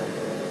no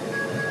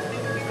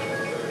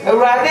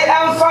Ewurade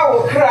amfa wo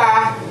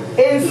kra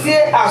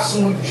ensie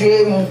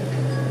asomdwe mu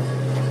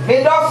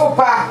me dofo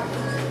pa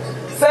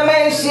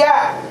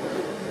semenhia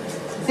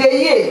de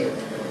ye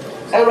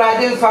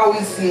Ewurade mfa wo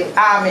nsie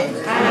amen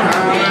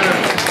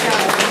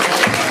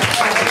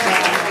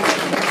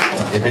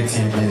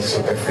TV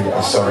so free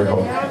sorry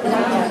go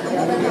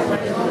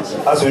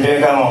as we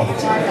dey come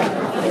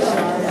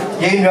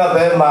ye nwa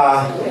be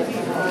ma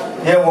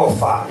ye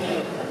wofa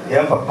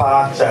ye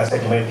papa cha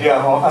segmentia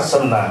ho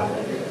asamna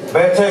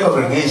better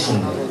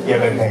congregation ye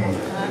be kan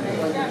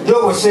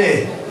yo go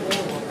say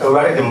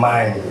already the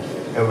mind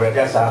already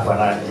asa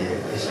fana ye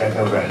isra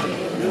ka already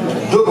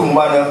do bu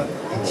mana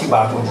ti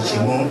ba ko ti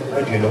mu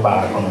e do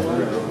ba ko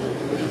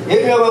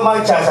ye nwa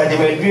ma cha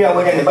segmentia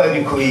wo ne ba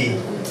bi ko yi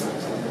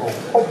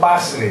o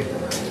basre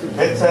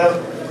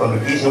better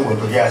congregation go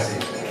to yasi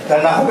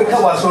na ho be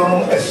ka waso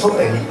no eso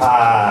ani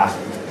pa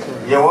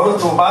ye woro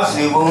to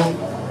basre bo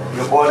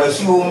ye boda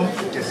suum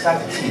the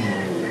sakti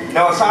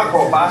na wasa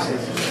ko basre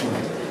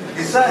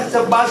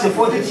isa basre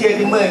 40 year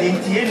di man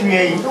nti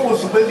enua yi no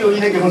so be o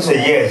yine ge mo say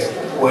yes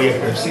we are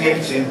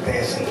president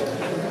person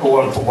who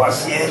want to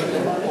was here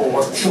o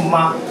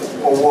wotima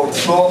o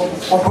wodo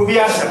o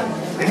probiasa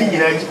ni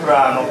nyina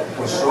tikra no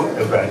o so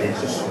ebrade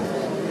so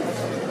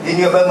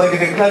ini ba ma de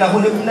kana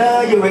hunum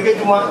na ye wege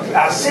tuma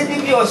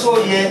asedi bi o so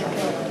ye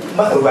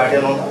ma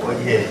Ewurade no o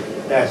ye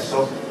na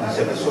so na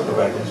se be so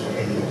Ewurade so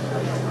eni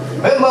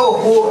me ma o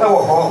ko e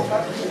wo ho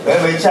be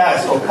be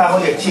chance o ka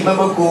ho ye ti ma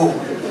ko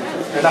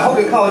na ho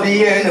be ka o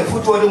de ye na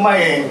futu o de ma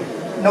ye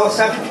na o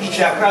sa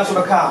twitwi akra so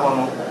be ka ho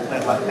no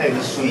na ba e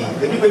ni so yi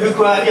e bi be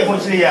ko a ye ho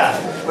chiri ya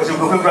ko se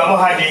ko ko mo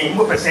ha de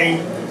mo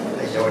pesen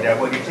na se o de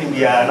abo de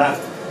timbia na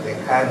be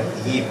ka na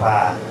yi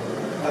pa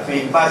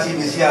afi ba si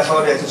bi si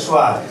aso de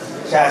so a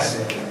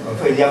Chas,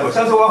 Ophelia,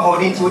 some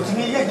holding to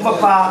me, yet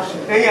Papa,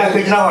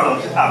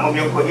 I'm of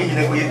your colleague in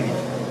the way.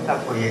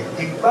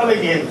 The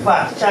family and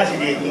fat, Chas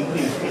in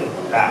English,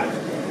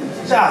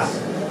 Chas,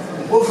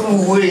 go from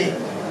away,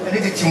 and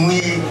it's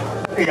me,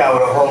 they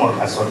are a home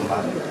as one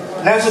man.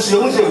 Now, so she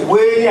was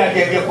way at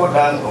the airport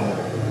down home.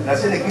 Now,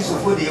 send a kiss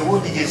of food,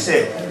 what did you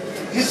say?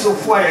 This so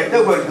far,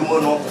 never do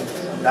mono,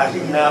 that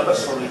in our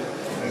story,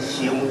 is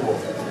she more.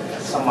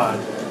 Someone.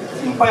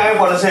 In fact, I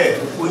want to say,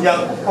 when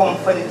you're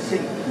confident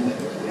in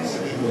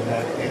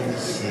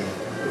this,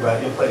 you are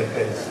in for the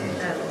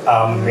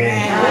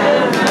Amen.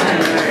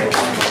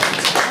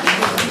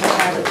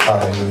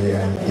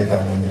 Hallelujah. Get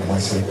that one, you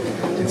must say,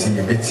 it's a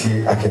bit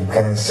I can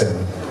cancel.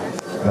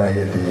 And I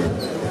get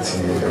it's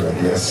a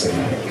radiation.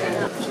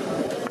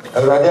 A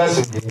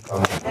radiation.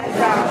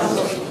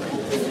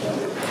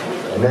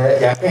 And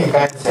I can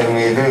cancel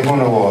me, they don't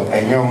know,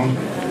 and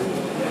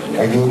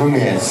you do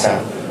me and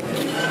son.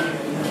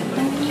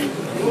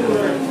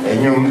 And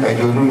you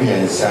do me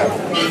and son.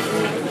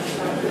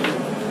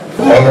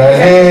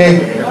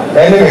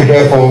 Anyway,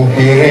 therefore,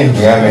 hearing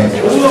Yamen.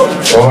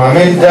 Or I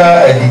made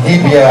that at the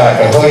Dibia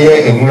a whole year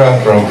in Mura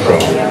from.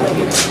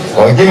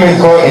 Or Jimmy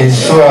call in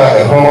Sua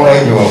a home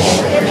radio.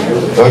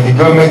 Or the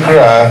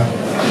Domicra,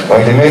 or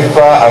the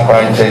Mefa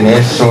Apantane,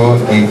 so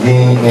in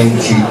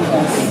tea.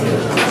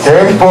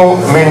 Therefore,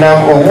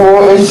 Menam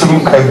Owo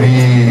Esum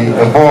Kabi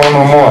a born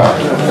more.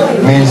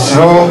 Means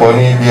slow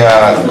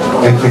Oheneba,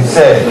 if it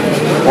said.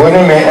 One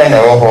man and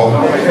a home.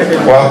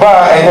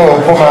 Wapa and a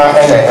Puma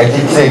and a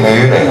teaching a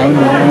unit.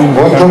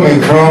 What to me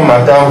from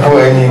Madame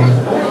for any.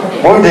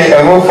 One day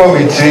I will for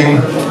between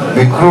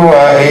the crew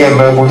a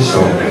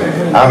Mabuso.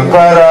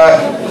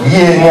 Ampara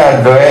ye near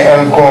Doe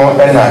and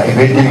Con and a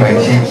evading my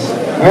chiefs.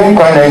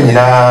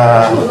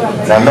 Minquanina,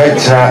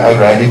 Nametra, a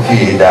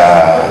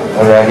radifida,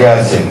 a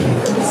radiation.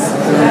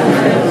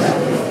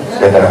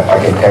 That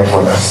I can care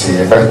for us.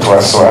 Back to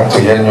us, so to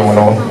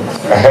Yanuno,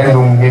 a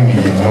handloom maybe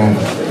noon.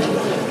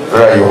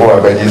 Right, you are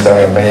better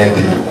than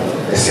many.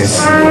 This is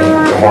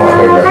the more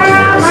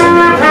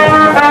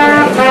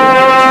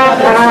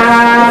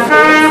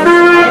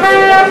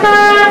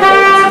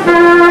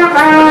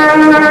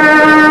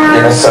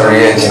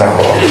sorry,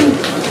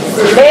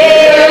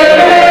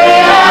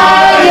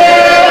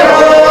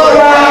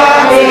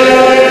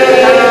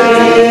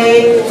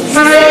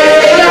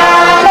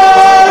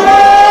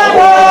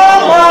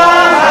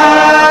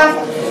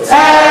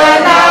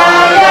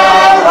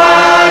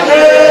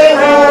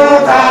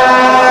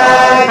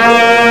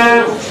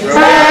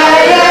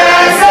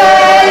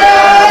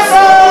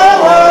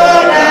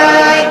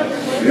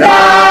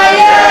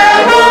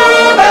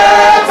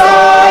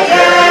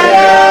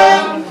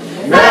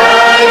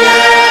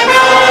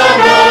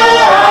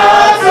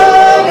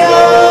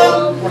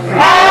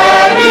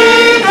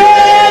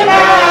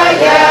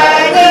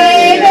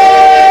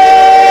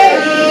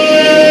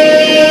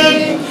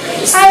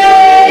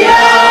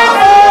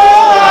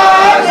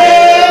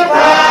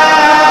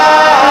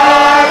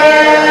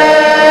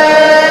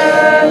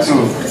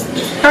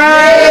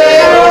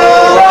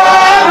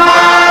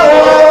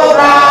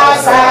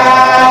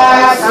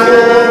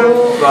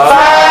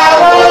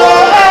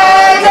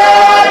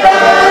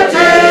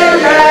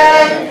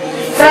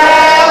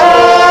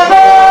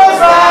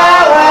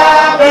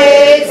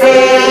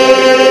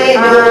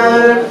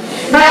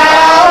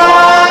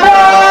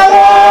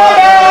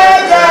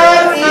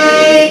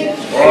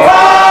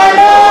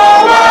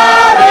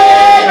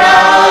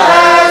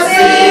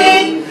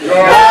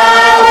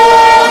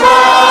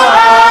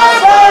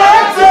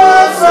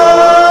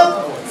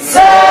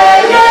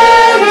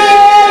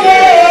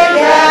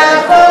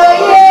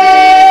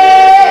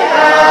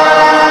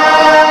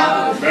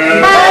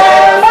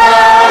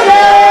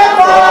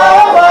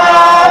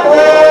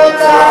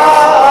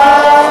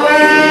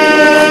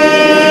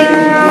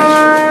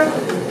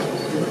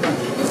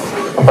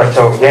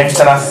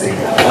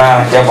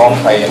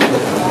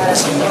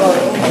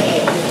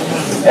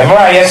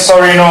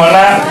 sorry, no,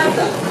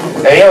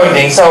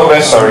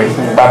 sorry,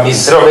 but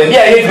Miss Robin,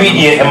 yeah, you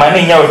agree, and my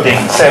name,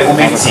 say,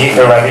 Ubiti,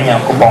 a Radinian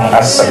coupon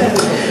as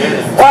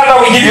Father,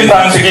 we give you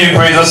thanks, we give you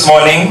praise this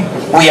morning.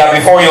 We are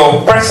before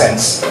your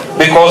presence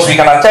because we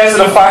can attest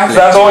to the fact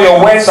that all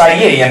your words are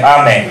yea and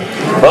amen.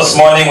 This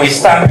morning we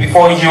stand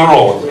before you,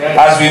 Lord,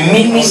 as we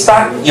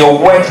minister your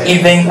word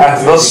even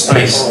at this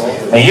place.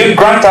 May you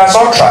grant us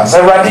utterance.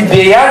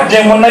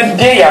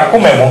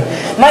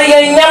 Na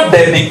yenya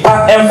baby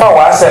pa emfa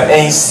wasem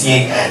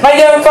ensie na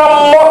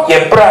yemfa mo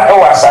ye bra e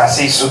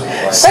wasase so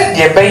said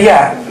ye be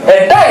ya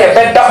e da ye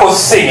be da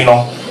osei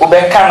no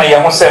obeka na ye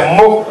ho se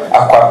mo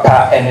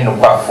akwapa ene no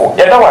kwafo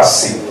ye da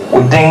wase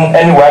udin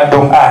ene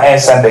wadom a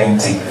ensa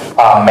denti.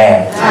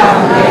 Amen.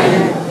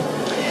 Amen.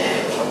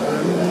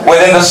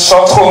 Within this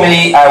short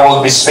homily, I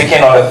will be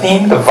speaking on the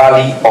theme, the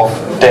valley of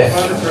death.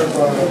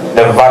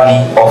 The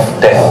valley of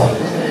death.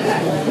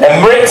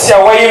 Embrace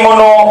your way,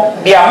 mono,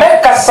 the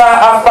Americasa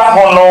afa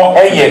hono,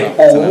 eye,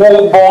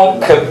 owo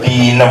bon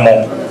kebi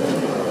nemo.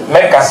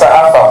 Mekasa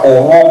afa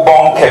owo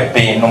bon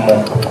kebi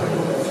nemo.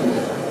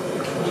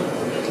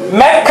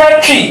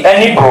 Mekatri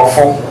any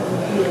brofo.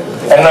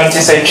 and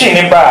until say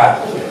chini ba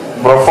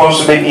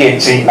brofonso be di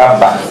echi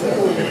aba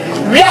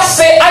we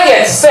say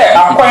ayet say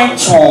akwan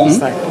to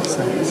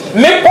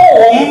mepo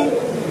wom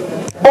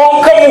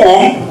bonkam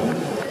wom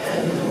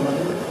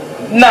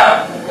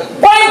na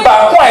kwan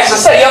ba kwan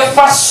say ye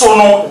fa so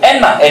no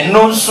na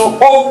eno nso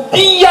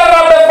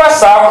obiara be fa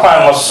sa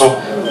kwan no so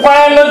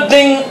kwan no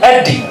din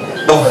edi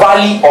the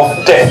valley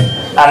of death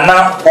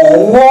ana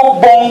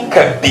owo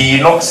bonka bi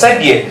no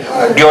said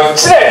de o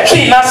kire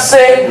twi na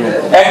say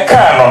e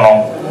kan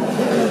no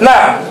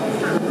now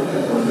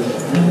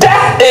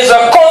death is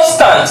a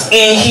constant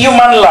in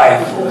human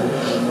life.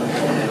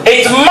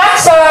 It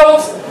marks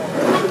out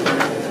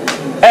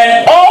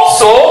and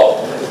also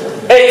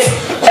it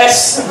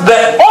is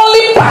the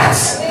only part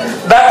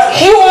that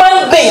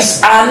human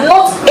beings are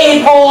not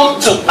able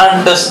to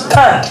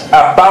understand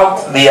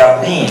about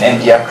their being and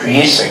their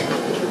creation.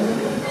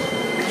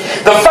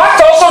 The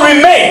fact also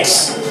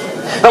remains,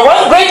 the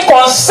one great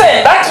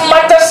concern that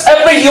matters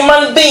every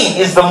human being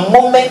is the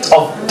moment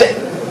of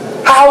death.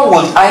 How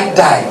will I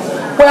die?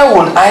 Where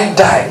will I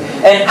die?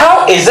 And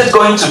how is it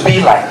going to be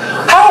like?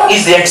 How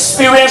is the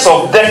experience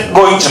of death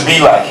going to be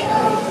like?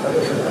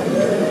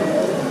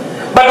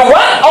 But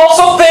one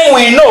also thing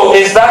we know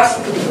is that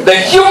the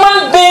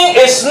human being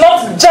is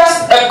not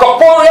just a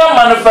corporeal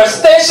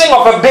manifestation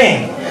of a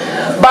being,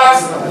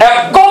 but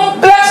a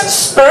complex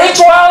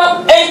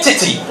spiritual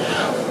entity,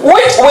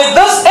 which with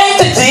this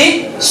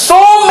entity, so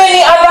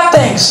many other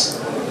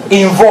things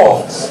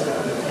involved.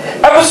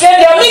 Abusuya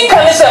dia mi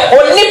kan say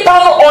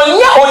onipa no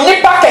onya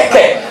onipa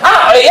keke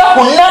ya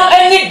hunam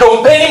ani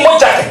dompeni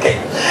moja keke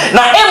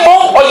na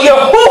emo oye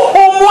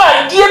huhumu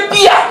adie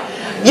bia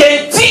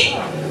yenti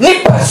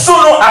nipa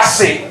sunu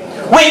ase.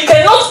 We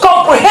cannot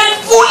comprehend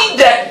fully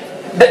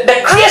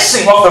the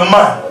creation of a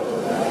man.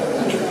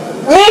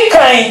 Mi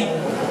kan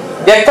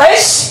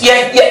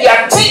ya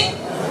ti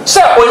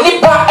say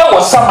onipa e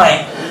wo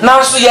saman now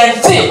so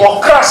yenti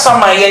okra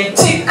saman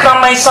yenti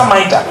kraman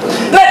samaida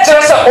na tere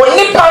say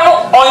onipa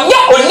no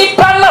onya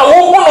onipa na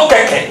wo hunu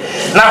keke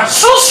na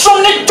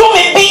susu ni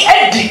tumi bi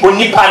edi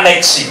onipa na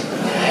chi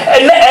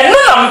eno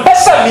na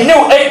mpesa mini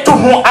etu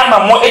hu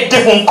anamo edi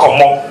hu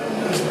nkomo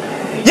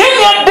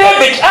yenya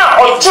David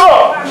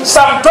otro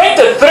Psalm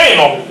 23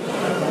 no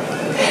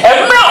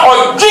emra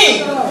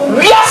odwin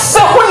wiase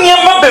hu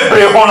niema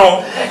bebre hu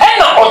no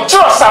ena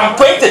otro Psalm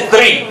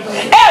 23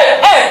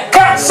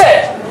 ka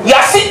say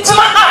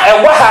yasitima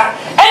ewa ha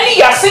eni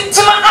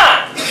yasitima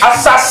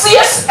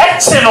asasies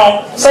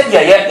etino said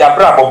ya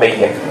brabo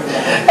beye.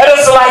 It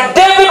is like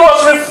David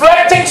was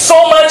reflecting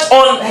so much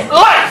on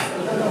life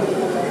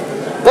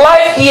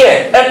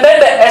here, and then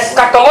the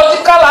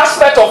eschatological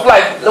aspect of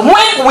life.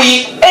 When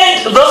we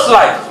end this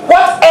life,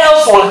 what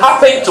else will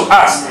happen to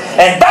us?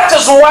 And that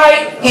is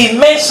why he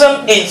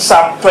mentioned in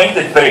Psalm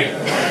 23.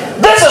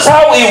 This is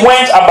how he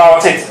went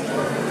about it.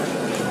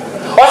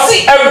 Or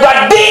see,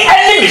 everybody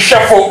enemy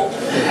shuffle.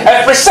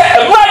 Every say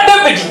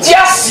David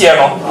diasie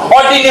no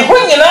odi ne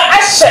hunyina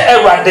ahye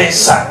Awurade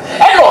nsa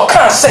ene o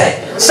kan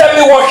say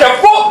me wo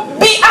hwefo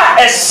bi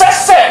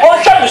esese o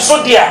hwa me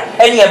so dia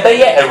ene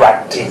ebeye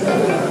Awurade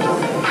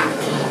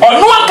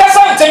onu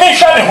ankasa nteme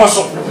hwa ne ho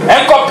so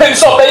enko pem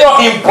so beye o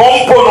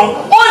himpompo no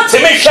o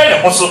nteme hwa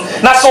ne ho so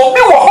na so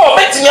obi wo ho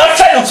betimi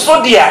ahwa ne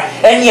so dia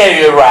ene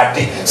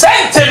Awurade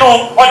sente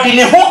no odi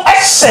ne ho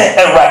ahye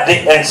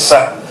Awurade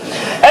nsa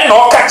ene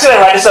o ka kire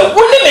Awurade say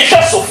woni me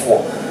hwa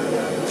sofo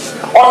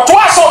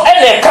Otwaso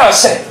ene kan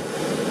se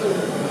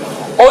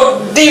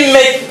odi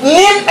me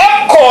nim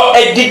eko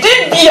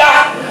edidibia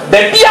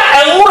bebia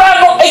enwura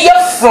no eye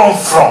from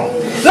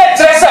na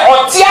trese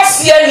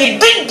otiasia ni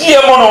didie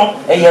mo no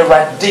eye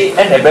rade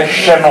ene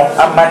behwe no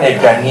ama na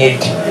adwane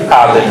edi.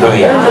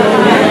 Hallelujah.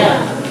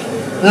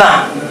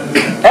 Na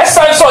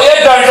esan so ye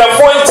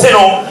danjafo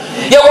ntino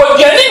ye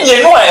wodwane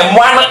nyenu a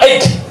emwa no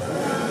edi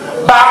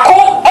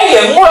baako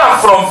eye nwura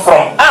from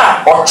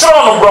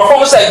otro no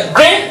brofo say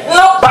green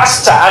no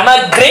pasture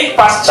and green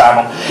pasture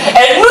no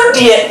enu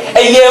de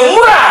eye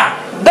nwura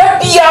da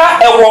bia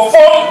ewo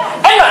fom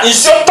ena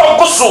nsuo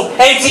tonkoso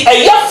enti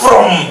eye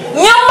from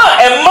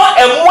nyama emma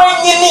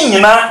emwanyini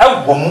nyina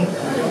agbomu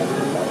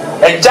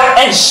eja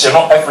enhye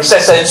no every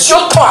say nsuo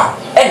to a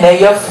ena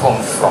eye from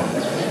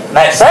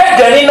na say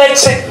adwane na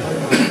chi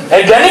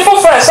adwane fo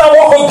fransa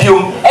wo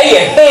hobiom eye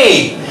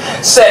hey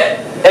say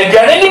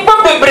adwane ni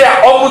bebre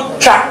a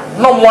omutwa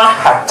no mo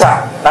hata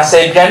na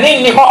say adwane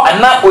ni ho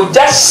ana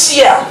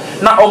ojahia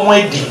na omo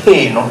edi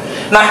hey no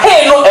na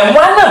hey no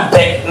emwa na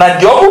mpe na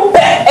de omo pe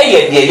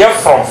eye de ye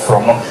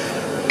from no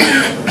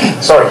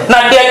sorry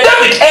na de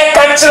David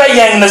kan kire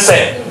yen ne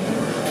say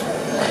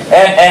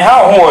and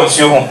how ho won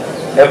you ho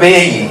e be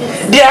yi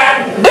de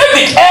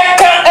David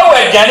kan e wa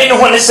adwane ni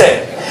ho ne say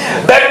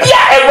bebia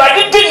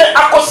Awurade din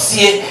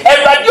akosie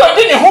Awurade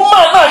odi ni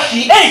huma na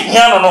hwi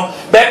ehia no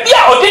bebia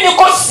odi ni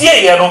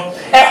kosie ye no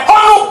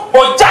ehono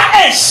oja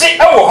enhye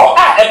ewo ho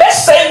a ebe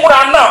sai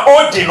nwura na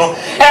odi no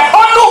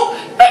ehono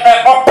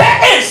ope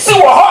ensi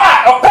wo ho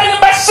a ope ni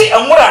basi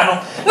nwura no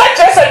na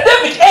kire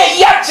David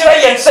ya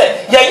kire yen se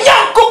ye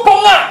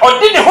nyankopon a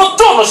odi ni ho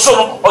to no so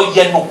no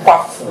oye no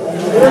kwafo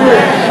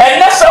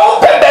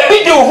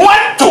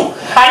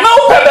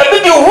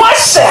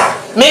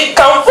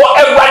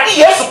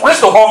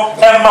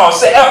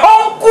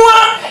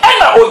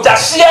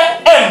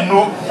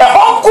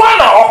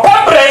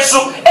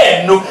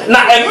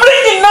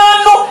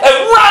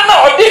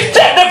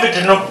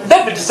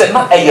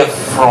a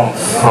from.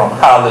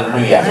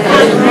 Hallelujah.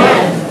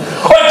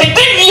 Or the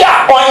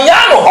dia on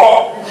Yano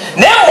ho.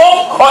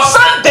 Nemo or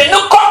Sunday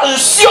no cotton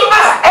sio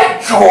a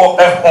draw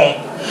a home.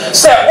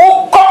 Say,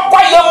 oh,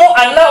 Coquayamo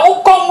and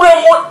now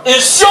Congremo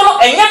is sure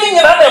and getting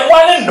another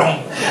one in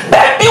them.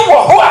 Baby,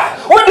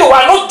 what do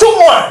I know too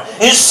more?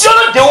 Is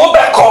sure the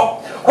Obeng.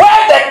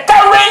 Where the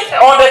current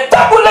or the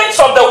turbulence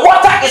of the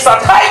water is at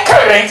high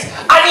current,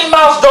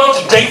 animals don't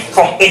drink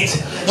from it.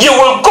 You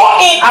will go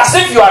in as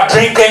if you are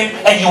drinking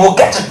and you will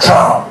get to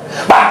drown.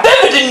 But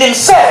David in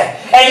himself,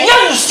 and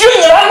young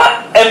student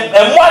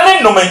and one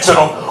in no mention,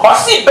 or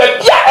see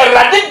baby a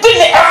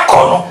radically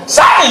echo,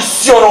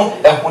 silence your own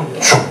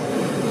true.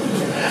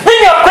 When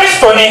you're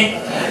Christian,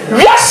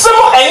 we are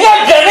some and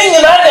you're getting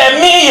in a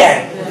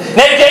million.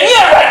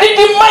 Negania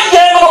radically my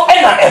young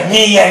and a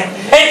million.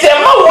 And the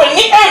man when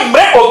he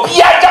embrace or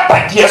be a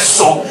japadia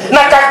so.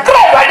 Naka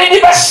cry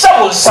radically by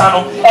shovel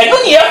sano, and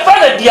when you have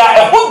found a dear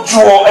a good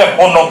draw a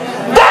honor.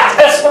 That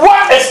is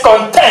what is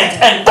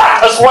content, and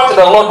that is what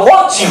the Lord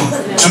wants you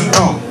to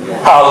do.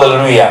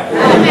 Hallelujah.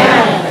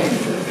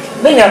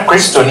 When you're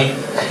Christian,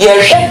 you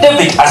heard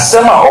David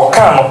Asema or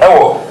Kano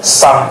Ewo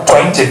Psalm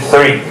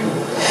 23.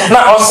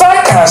 Now,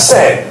 Osaka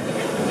said,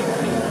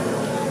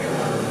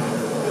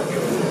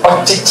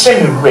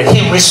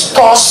 he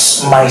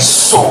restores my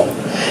soul.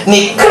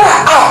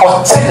 Nikra a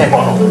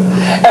otenemono.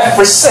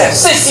 Every says,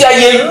 since ya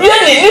ye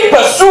really ni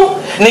pursue,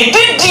 ni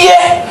didie,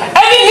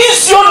 any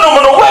nisio no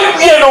mono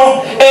way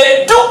no,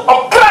 do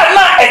okra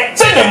na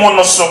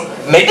etenemono so.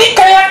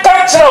 Medikaya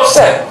kanchel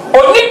se,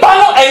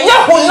 onipano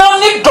enya hunam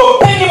ni do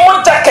penny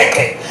monta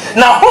keke.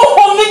 Na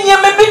ho ni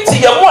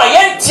nyemebiti ya mwa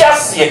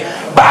yentiasie.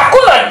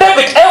 Bakuna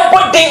David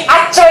everything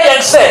actually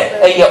and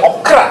say ye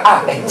okra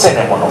a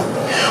etenemono.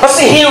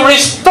 See, he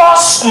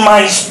restores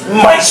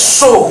my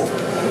soul.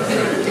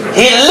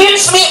 He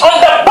leads me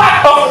on the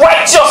path of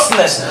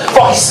righteousness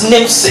for his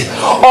name's sake.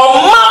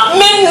 Oma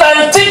me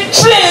nanti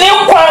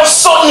training kwa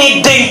so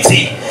ni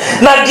dainty.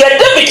 Na dia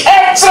David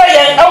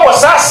Etrayan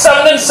was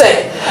asking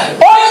say,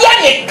 "Oya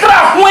ni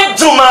kra ho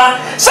aduma,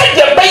 say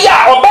dia be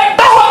ya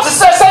obeda ho te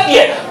say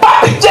dia,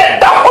 papi je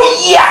da ho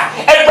ya,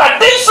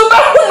 Ewrade so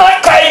da ho na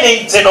kai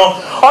ni ntino."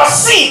 O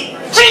see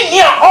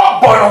Jinia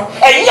Obono,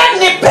 and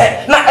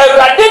Yanipe, na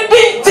Ewrade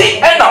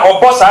binti, and na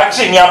Obosa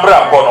Jinia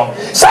Brabono.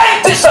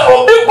 Scientists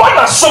will be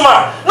one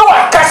summer, no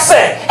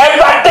Akase,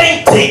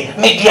 Ewrade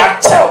media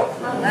tell.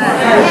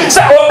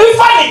 So, Obi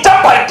Fanny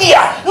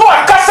Tapadia, no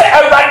Akase,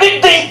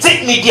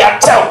 Ewrade media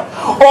tell.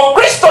 Or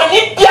Christo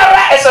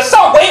Nipiara as a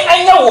subway,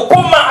 and you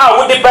Puma out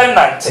with the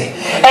Benante.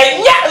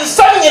 And yet, in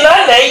some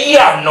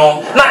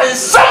Yano, not in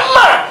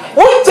summer.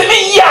 What to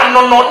me,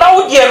 no,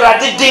 now dear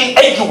Radidin,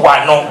 and you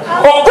are no.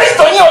 Or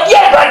Christo,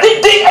 dear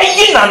Radidin, and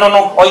you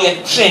no, or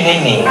your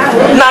training.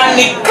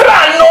 Nani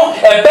Grano,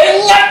 a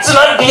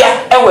Benyatna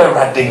dear, ever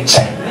Radin.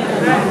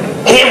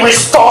 He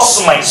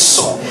restores my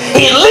soul.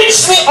 He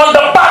leads me on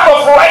the path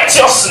of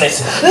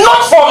righteousness,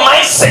 not for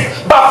my sake,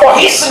 but for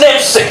his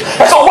name's sake.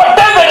 And so what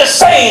David is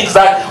saying is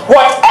that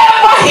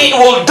whatever he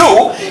will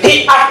do,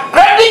 he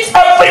accredits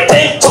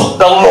everything to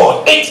the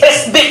Lord. It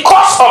is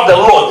because of the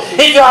Lord.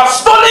 If you have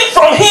stolen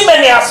from him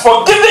and he has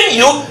forgiven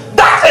you,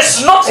 that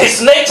is not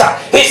his nature.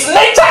 His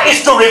nature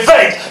is to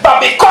revenge.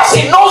 But because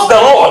he knows the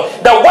Lord,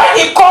 the one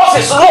he calls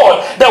his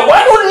Lord, the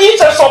one who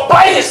needs and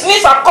supply his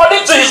needs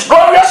according to his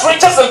glorious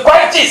riches in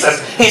Christ Jesus,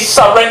 he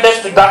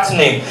surrenders to that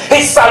name.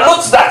 He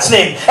salutes that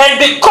name. And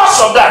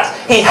because of that,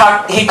 he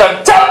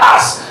can tell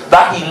us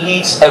that he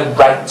leads a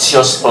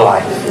righteous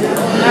life.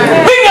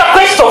 Being a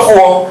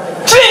Christopher,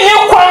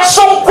 training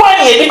kwanso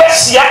kwanye di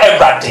besia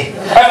Ewrade.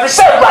 Every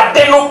say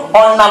Ewrade no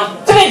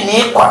onam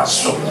training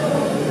kwanso.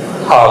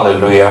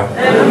 Hallelujah.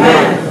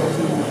 Amen.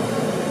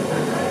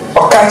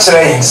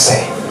 Okachire yin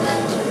say.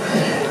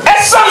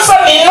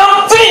 Esansa ni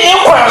nam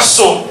training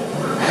kwanso.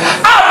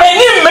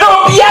 Ameni mre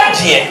obi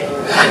ade.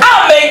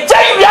 Amen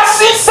jai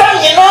wiase nsam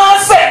nyina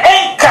se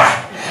enka.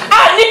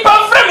 Ani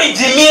pa frami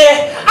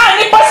jimie.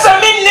 Ani pa se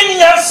minnim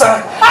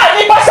nyansa.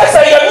 Ani pa se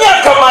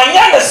yamia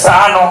kamanya ne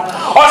sa no.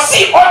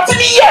 Osi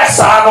otini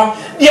yesa no.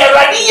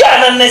 Ewrade ya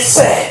na ne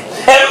se.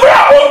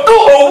 Embra odu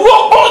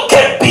owo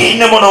bonke bi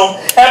ne mo no.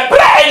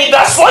 Embra eni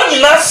da so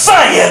nyina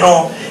san ye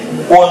no.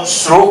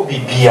 Wonsro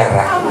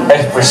bibiara.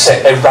 Every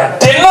say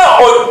Ewrade na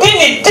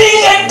odini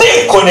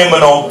din konem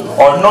no.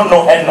 Ono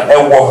no en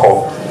ewo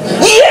ho.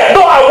 Yea,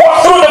 though I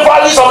walk through the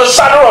valleys of the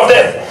shadow of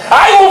death,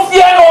 I will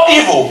fear no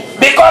evil,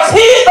 because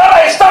he that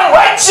I stand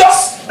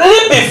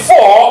righteously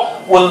before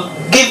will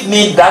give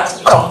me that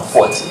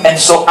comfort, and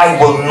so I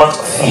will not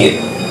fear.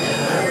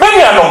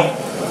 Maybe I know,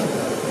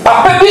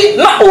 Papa bi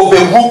na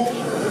obewu,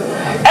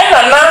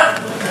 and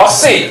na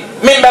say,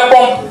 member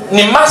bomb,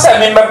 ni masa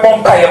member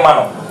bomb paye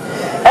mano,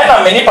 and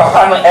many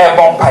papa no air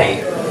bomb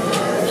paye.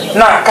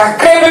 Na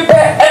kakre bi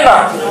pe, and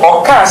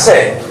oka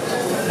say,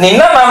 ni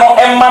nana no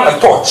emma na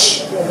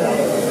torch.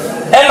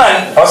 And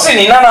I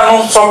see Nana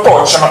no so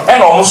torch,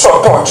 and almost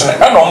so torch,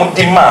 and almost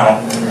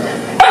demand.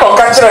 And I'll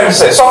catch them and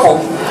say,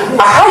 so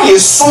I have a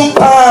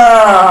super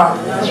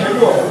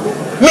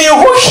me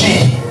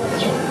washi.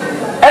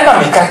 And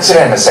I'm a catcher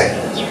and say,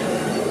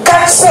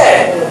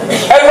 Cancer,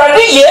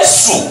 everybody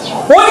yesu,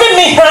 wouldn't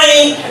me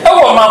high,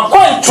 our my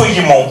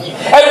country mo.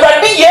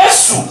 Everybody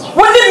yesu,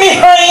 wouldn't me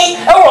high,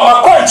 our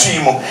my country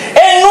mo.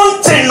 And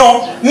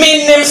no,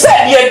 me name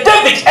said, ye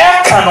David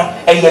Ercano,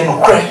 and ye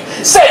no cray.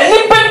 Said,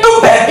 Nippet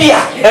do baby,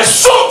 a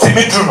soon to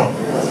me do.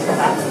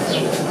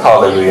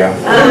 Hallelujah.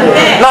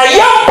 Now,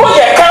 young boy,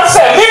 a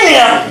cancer,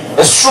 Mimia,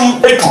 a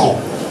shroom echo.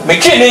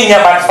 McKinney, your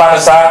bad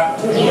father.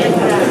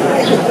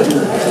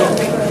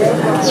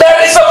 There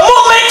is a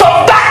moment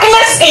of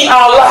darkness in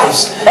our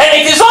lives, and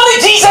it is only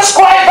Jesus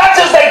Christ that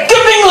is the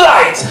giving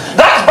light,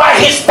 that by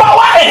his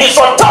power and his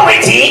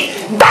authority,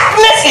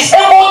 darkness is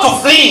able to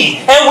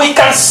flee, and we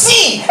can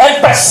see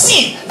and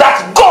perceive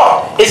that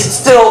God is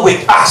still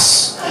with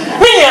us.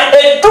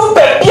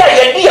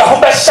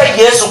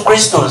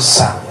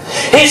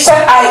 He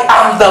said, I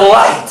am the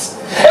light.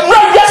 And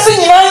right, yes,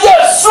 in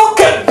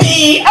Suka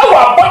be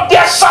our body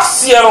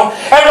assassin,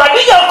 and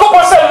Radia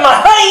Copa said,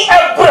 Mahai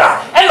Ebra,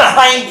 and a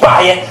high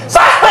buyer.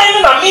 So I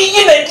am me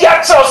in a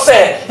diacho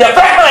say, the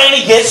behind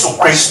Yesu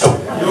Christo.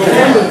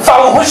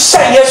 For who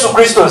say Yesu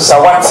Christo,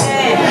 what?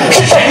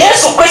 She said,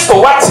 Yesu Christo,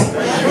 what?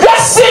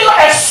 Yes, it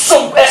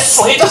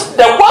is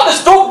the world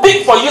is too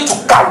big for you to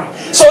carry.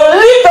 So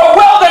leave the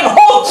world and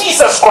hold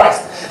Jesus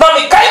Christ. Now,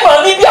 me came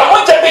on Libya, I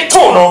want to be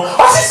told, no,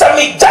 or sister,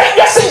 me die,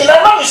 you're saying, and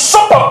I'm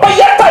so papa,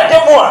 yata, de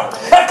moi,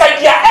 and can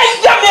ya,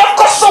 and ya, me, of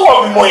course, so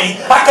of me,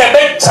 I can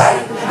be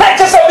time. I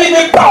just have been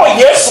power,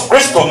 yes,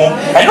 Christo,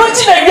 and not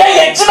in a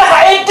year,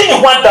 I didn't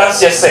want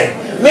dance, yes, say.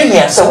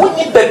 Many answer, we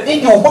need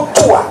baby, you walk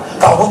to her,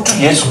 I want to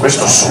yes,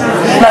 Christo soon.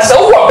 And I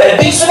said, oh,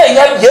 baby, soon,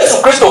 and yes,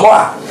 Christo,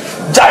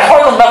 Jai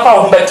Horn, not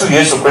found back to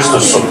yes, Christo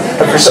soon.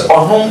 But we said,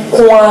 oh, no,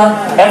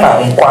 and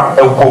I'm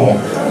a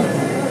woman.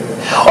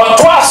 On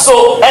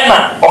Twaso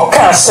Emma or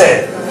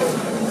Cancer.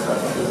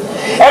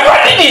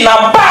 Everybody in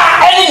a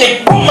bar and in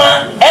a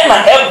puma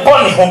Emma a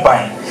bonny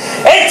humpine.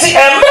 Eti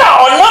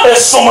Emma or not a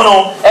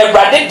summono,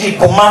 everybody di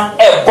puma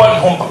a bonny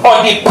hump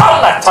or the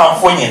pound at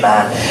town for you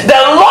now. The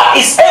Lord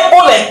is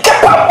able and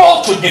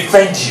capable to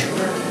defend you.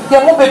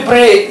 Yamobe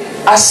pray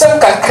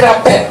Asante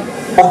crape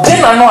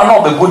Obeng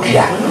no be good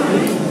ya.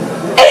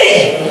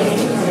 Hey,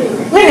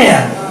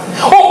 Minia.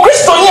 Oh,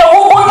 Christonia,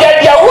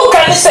 who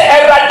can say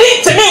a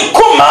radit to me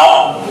come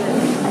out?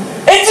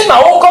 It's in a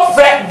walk of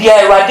fact, the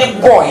radit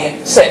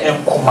boy said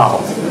him come out.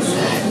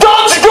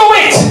 Don't do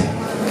it.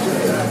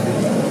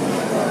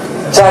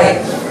 Jai,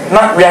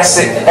 not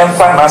reassert and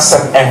finance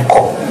and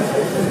call.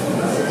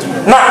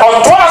 Now,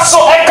 or twice so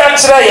I can't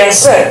try and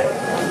say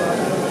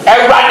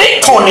a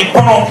radit Tony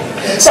Puno.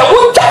 So,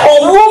 what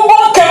a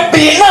woman can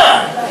be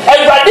now?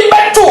 A radit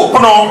back to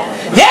Puno.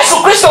 Yes,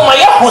 Christo, my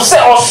who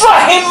said, or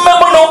saw him,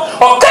 Memono,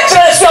 or catch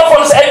us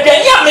from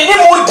Sabiania,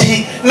 minimum,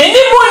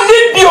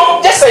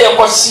 just say a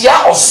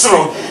Bosia or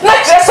Sro.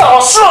 Not just a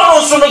Sro,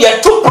 no sooner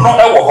yet took no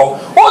ever.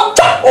 What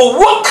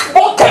work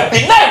can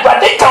be night,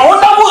 but they can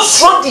only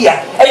show dear,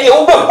 and you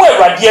will wear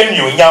Radian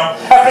New Yam.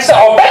 I say,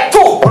 or back to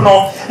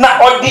Puno, not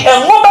or the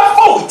mobile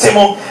phone,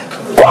 Timo.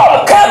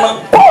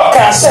 Paul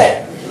can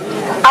say.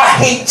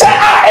 Ahita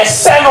a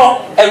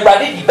seno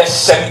everybody the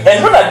best and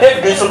none of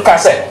them can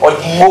say or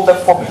the move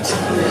for it.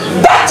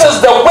 That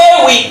is the way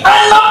we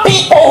honor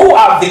people who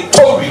are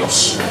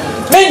victorious.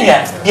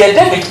 Mania, dear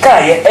David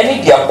Kaya,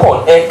 any dear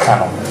Paul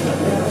Ekano,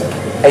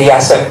 a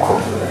yasenko.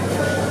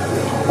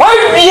 Why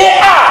we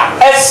are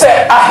as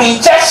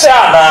Ahita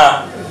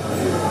Shana,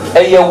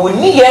 a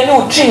Yawuni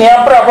Yanu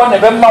Chinia Bravo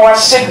never Mawa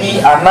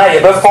Shebi and I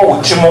ever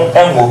forward Chimon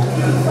Engo.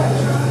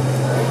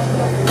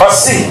 But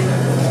see.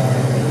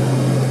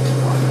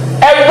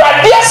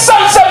 Everybody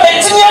Samson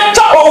Metinia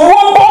or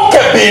Wobon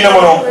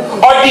Cabino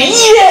or the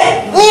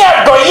year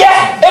near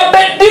Goya, a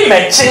bed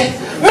dimension.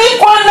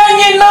 Make one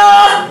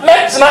Nana,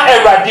 Metina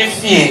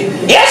Eradifie.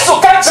 Yes,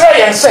 to catch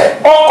and say,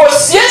 Uncle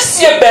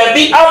Sies,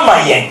 baby,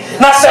 Amayen.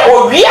 Now say,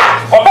 oh,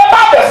 yeah, or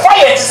Baba the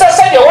fire,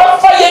 said you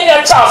want fire in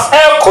your child's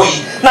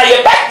elkoi. Now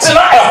you're back to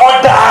not a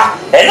hoda,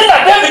 and then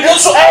I never begin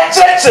to add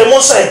church,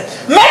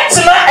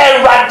 Metina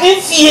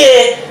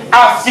Eradifie.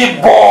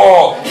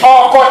 Afibo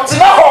or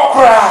Cotina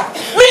Hokra.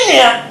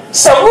 Minia,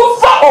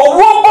 Sarufa or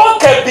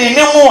Wobo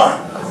Cabinimua.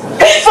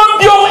 If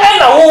from you and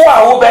a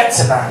Wua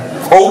Betina.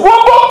 Or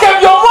Wobo Cab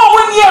your mom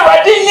when you're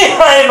Radini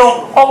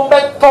Hino or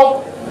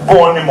Beto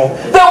Bonimo.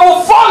 They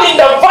will fall in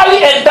the valley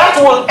and that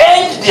will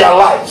end their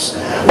lives.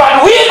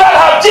 But we that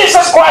have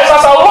Jesus Christ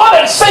as our Lord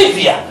and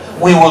Savior,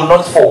 we will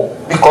not fall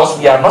because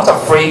we are not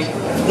afraid.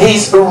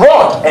 His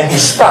rod and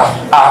his staff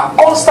are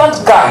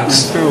constant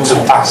guides to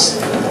us.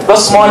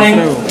 This morning,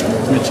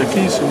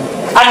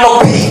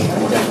 Anobi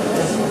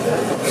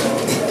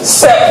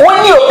said,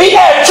 when you be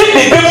a trip,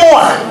 be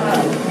more.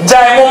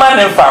 Diamond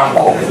and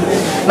Fanko.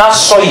 Now,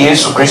 so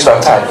yes, Christo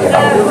attack.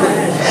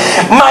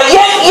 My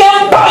young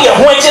empire,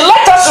 when you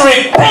let us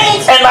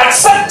repent and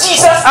accept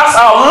Jesus as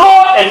our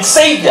Lord and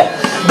Savior,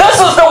 this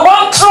is the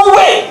one true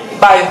way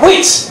by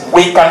which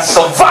we can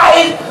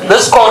survive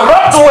this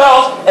corrupt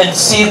world and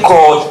see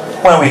God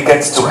when we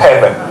get to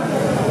heaven.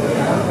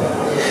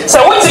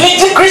 So what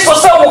did Christo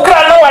say? We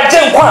can't know what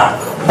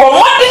But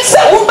what did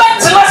say? We back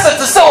to us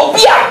to say, "Oh,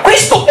 be a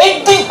Christo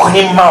 18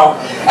 kunimao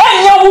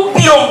enya wo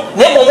biom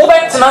na mo mo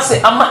betena se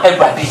ama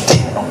Awurade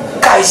din no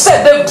kai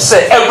said them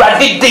say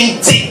Awurade din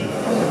ti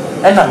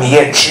ena me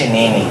ye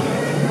twinini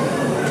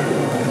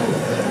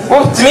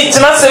wo timi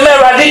tena se me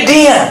Awurade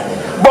din a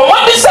but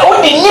what is say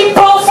wo di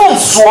nipa fon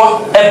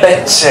so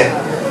ebeche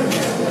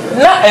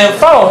na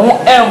emfa ho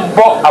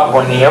embo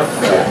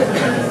abonefo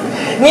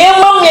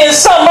niema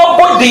miensa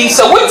mabodi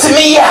se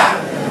wotimi ya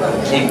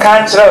e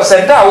kan kire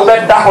se da wo be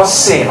da ho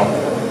se no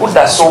wo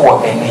da so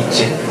wo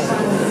enije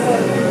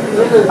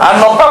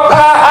ano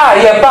papa a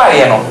ye ba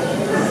ye no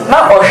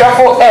na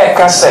ohwafo e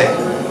ka se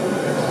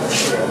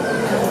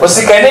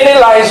osikane ni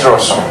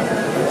Lazarus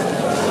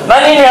na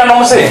ni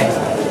nuanom se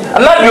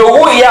na bi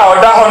owu ya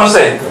oda ho no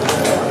se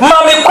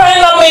mami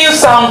kwan na me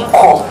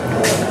sanko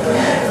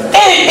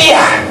e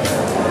bia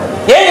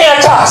ye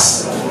nya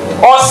chas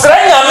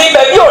osrenya mi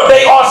baby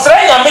odai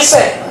osrenya mi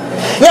se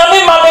nyame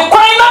mami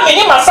kwan na me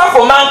ni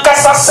masafo man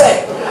kasa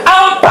se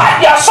ampa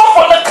ya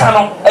sofo ne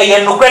kano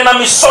eye nukwe na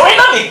mi sori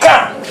na mi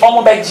kan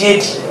omo be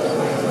jiedi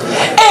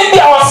e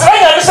bia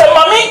osrenya mi se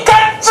mami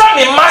katra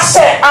mi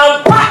mase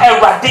ampa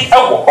Awurade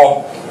ewo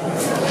ho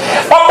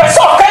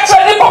opeso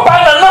katra ni papa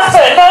na na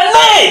se na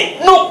ne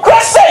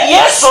nukwe se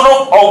Yesu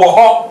no owo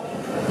ho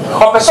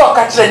opeso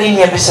katra ni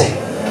nia bi se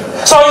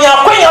so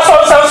nya kwenya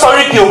so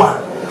sorry pioma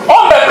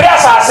on be bria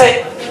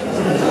asase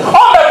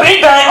on be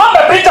bridan on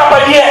be brita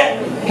badie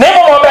ne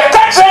mo be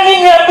katra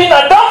ni nia bi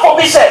na dan for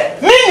bi se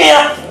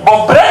minia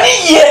obrani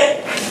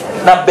ye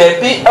na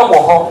baby ewo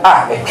ho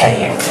a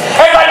etwaye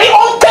Awurade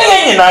on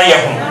kanye nyina ye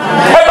ho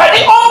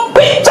Awurade on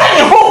pita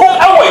ni ho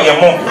ewo ye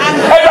mo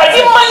Awurade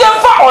ma ye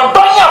fa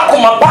odonya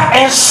akoma ba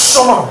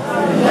enso no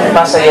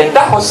na se ye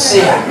da ho se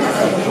a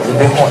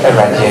be ho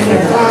Awurade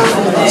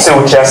ye se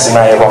wo chasi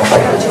na ye bo fa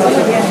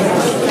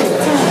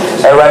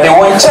Awurade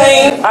won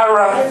chain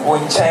ara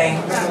won chain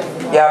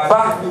ya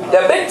ba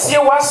ya betie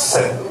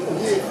wase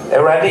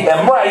Awurade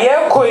emra ye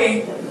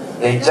koi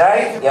ye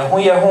jai ye ho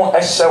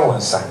ehye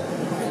wonsa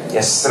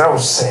yesraw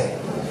se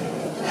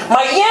ma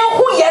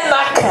yenhu ye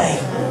nakan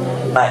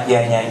na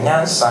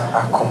yanyanyansa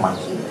akoma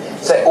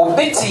se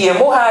obeti ye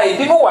mo ha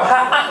ebi mo wa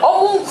ha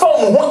omumfa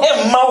mo ho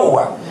emma wo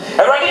a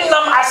Awurade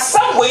nam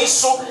asam we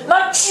so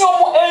na twio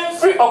mo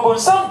emfri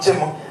obonsam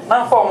gyemo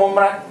na fa mo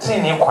mra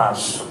tini kwan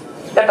so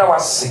yada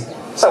wase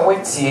se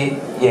wetie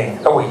yen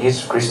ewo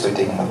Yesu Kristo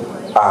din mo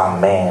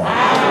amen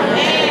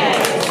amen.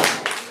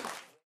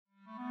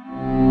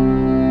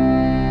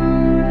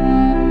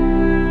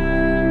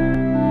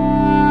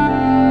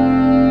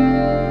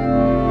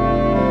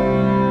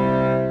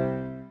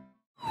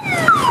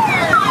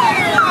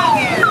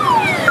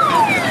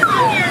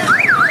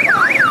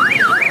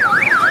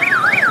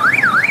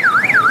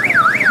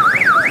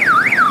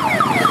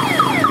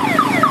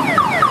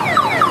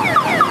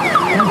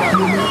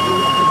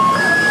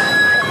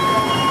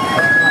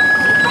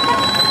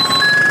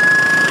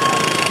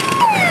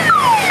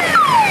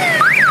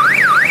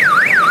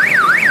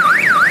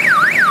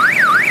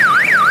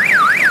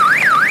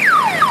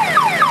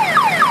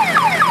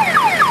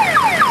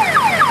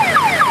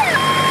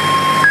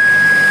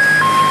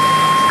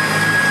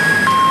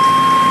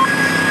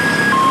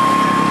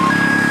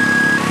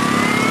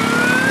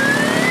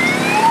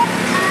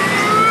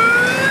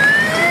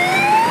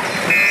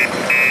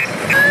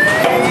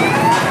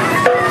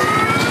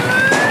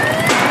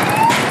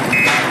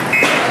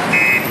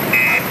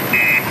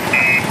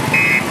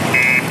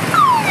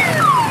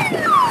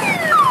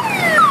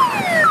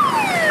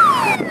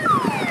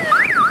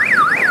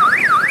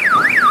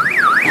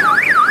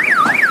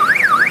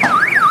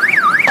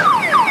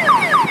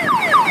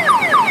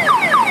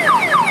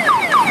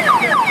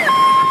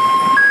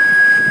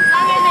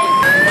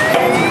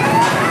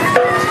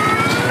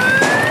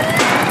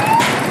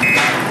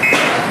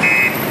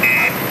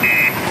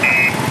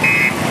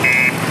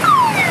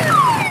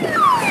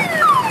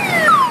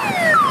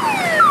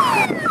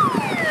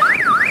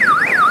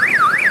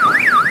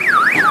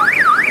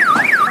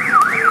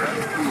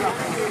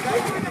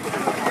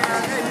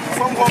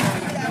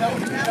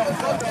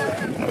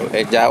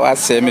 I was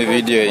saying my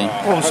video.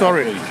 Oh,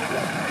 sorry.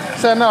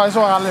 So now it's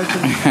all I'll let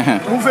you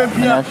move in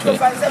here.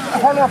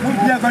 Hold up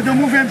with here, but you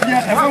move in here.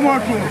 If I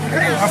want to,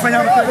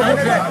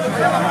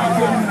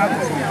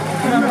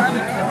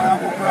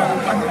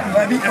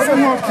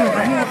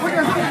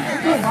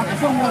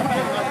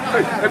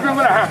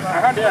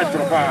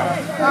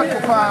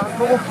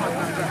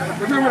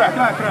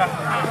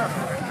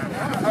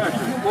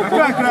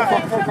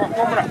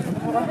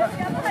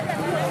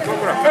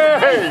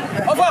 hey,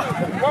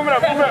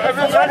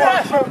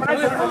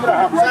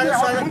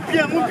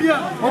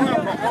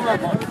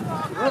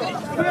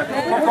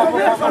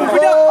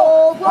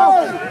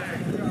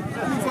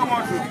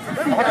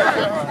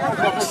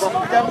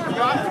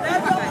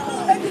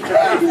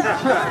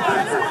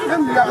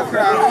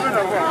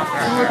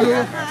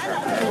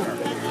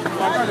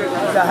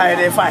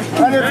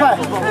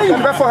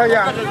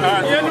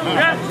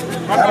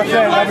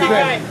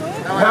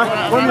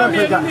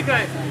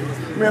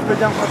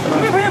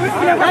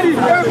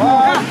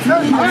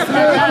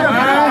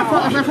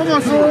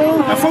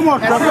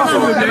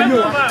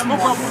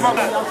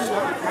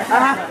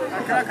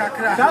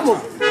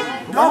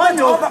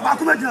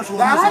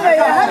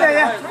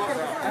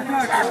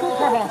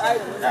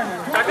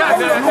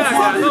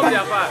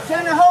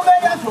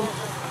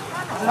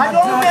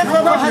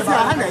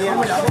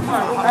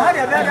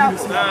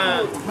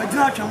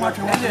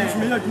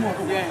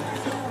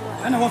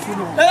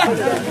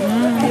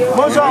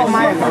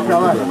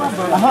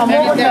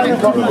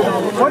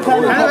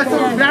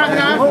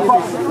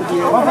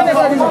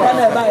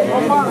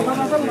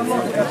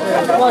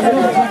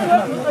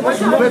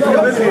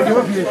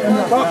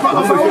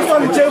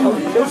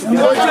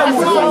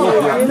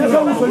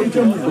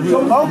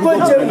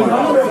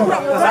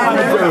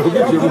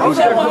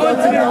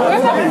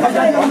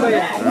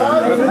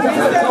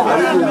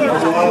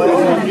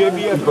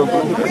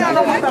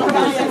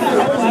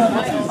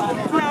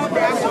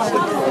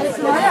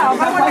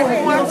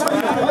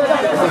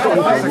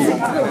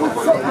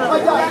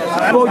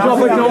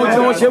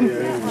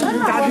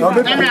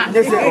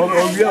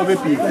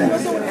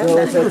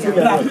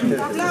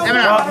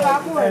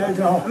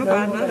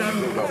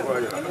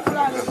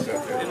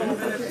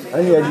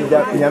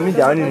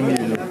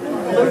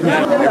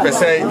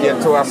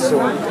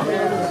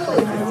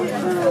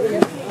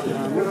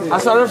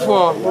 Sorry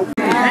for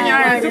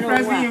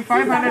present in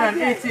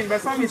 518,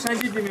 but some is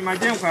sending me my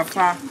jam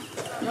papa.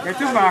 Get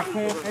to back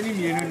home any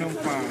meal no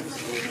pan.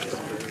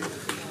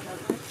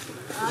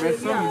 But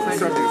some is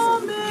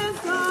sending.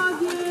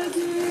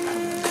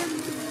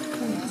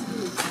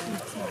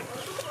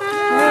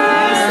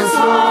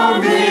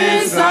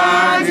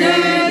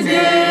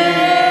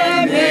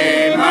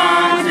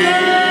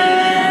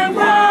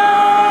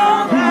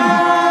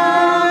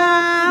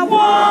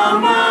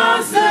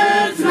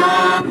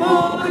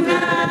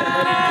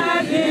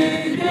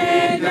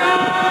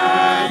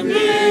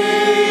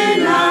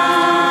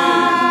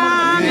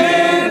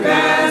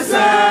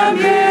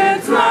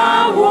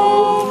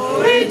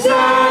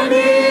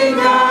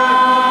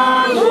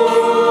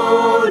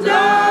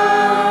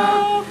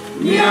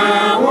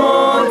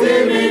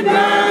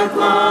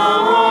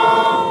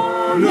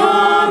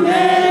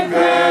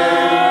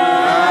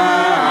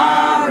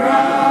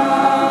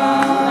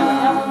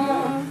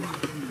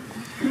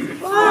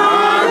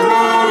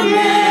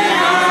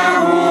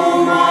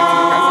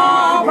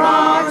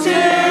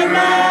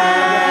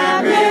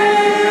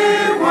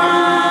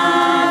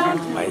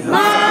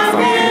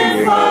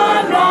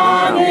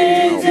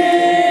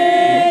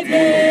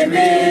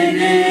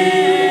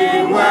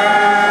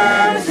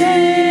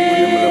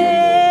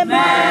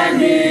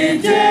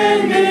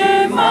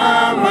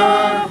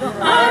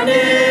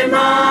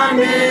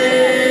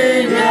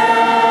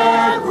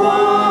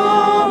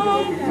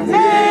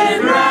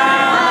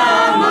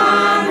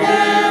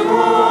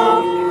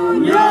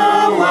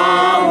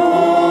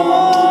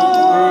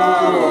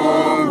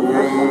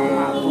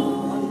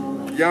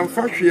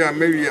 Fashion,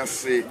 maybe I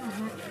say,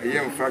 a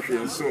young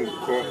fashion soon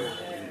call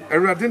a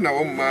radina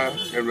woman,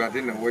 a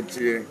radina what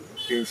year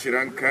in Sri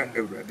Lanka,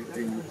 a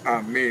raditing.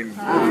 Amen.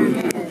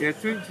 You're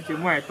trying to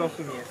my talk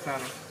to me,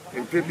 son.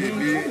 And pretty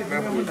be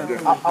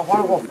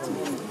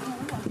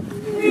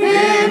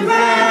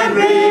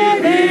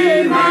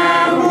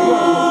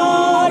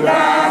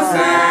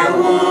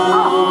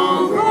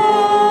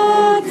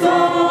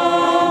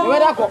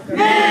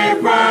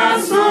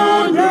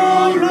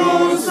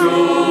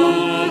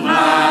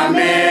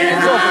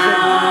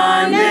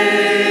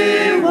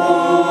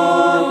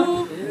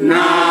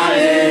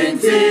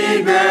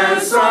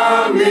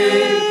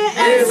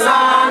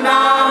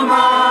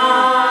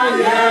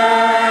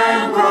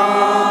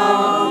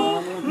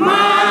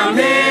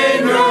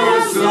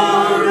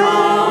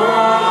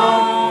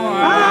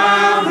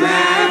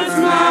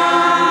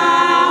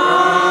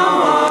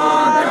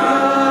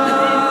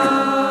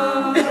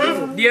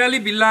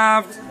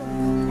Beloved,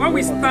 when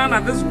we stand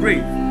at this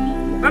grave,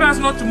 let us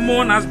not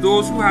mourn as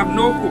those who have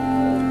no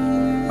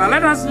hope, but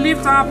let us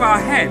lift up our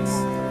heads,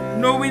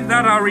 knowing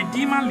that our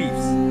Redeemer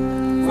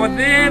lives. For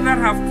they that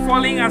have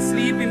fallen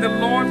asleep in the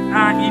Lord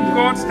are in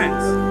God's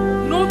hands.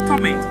 No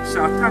torment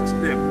shall touch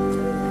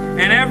them.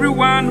 And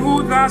everyone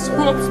who thus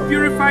hopes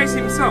purifies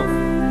himself,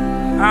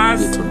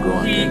 as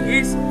he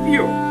is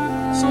pure,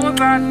 so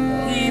that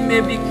he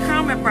may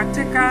become a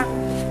partaker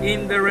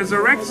in the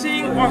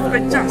resurrection of the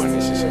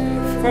just.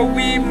 For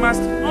we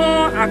must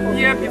all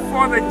appear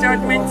before the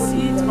judgment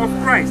seat of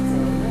Christ,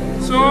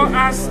 so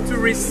as to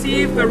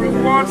receive the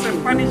rewards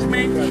and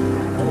punishment,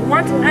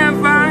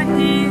 whatever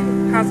he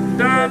has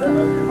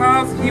done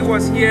whilst he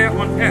was here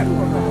on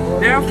earth.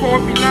 Therefore,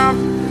 beloved,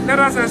 let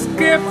us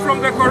escape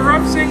from the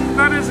corruption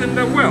that is in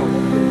the world.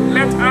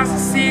 Let us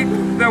seek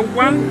the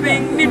one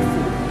thing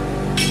needful,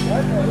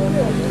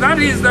 that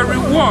is the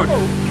reward,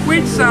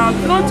 which shall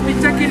not be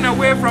taken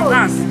away from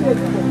us.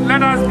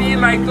 Let us be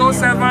like those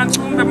servants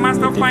whom the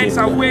master finds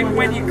awake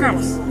when he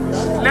comes.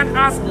 Let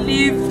us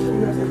live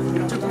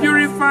to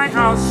purify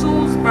our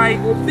souls by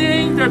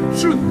obeying the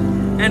truth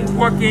and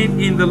walking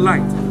in the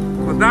light.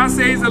 For thus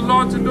says the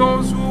Lord to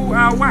those who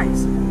are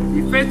wise,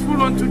 Be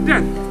faithful unto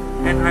death,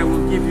 and I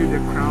will give you the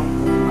crown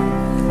of life.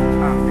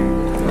 Amen.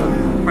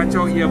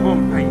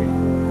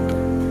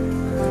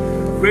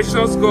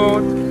 Gracious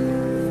God,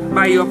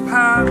 by your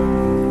power,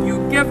 you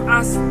gave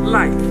us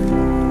life,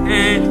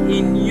 and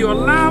in your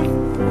love,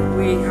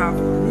 we have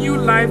new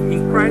life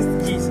in Christ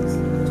Jesus.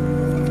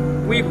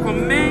 We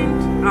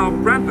commend our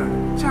brother,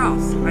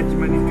 Charles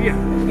Ajimanibia,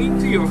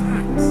 into your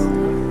hands.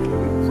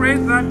 We pray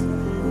that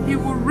he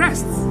will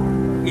rest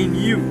in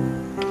you,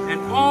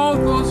 and all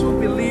those who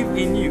believe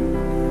in you.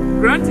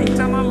 Grant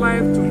eternal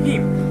life to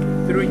him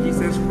through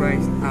Jesus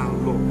Christ our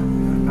Lord.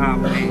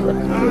 Amen.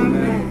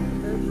 Amen.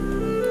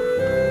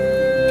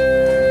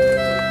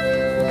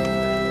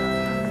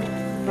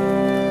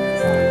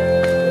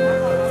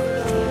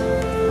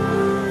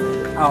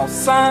 Our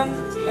son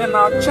and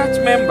our church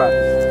member,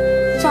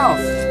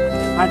 Charles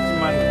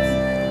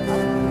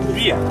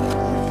Ajimanibia,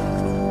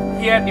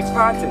 here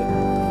departed.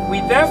 We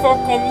therefore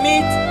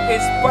commit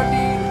his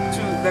body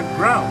to the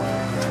ground,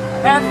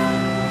 earth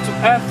to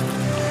earth,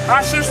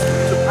 ashes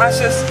to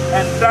ashes,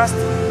 and dust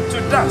to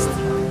dust,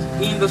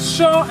 in the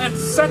sure and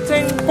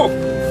certain hope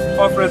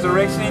of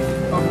resurrection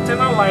of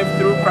eternal life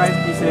through Christ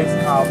Jesus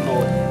our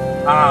Lord.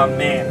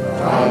 Amen.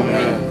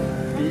 Amen.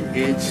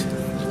 PH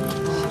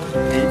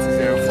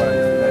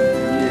 805.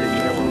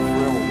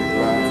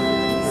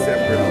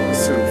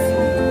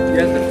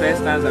 Yes, the first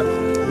stanza.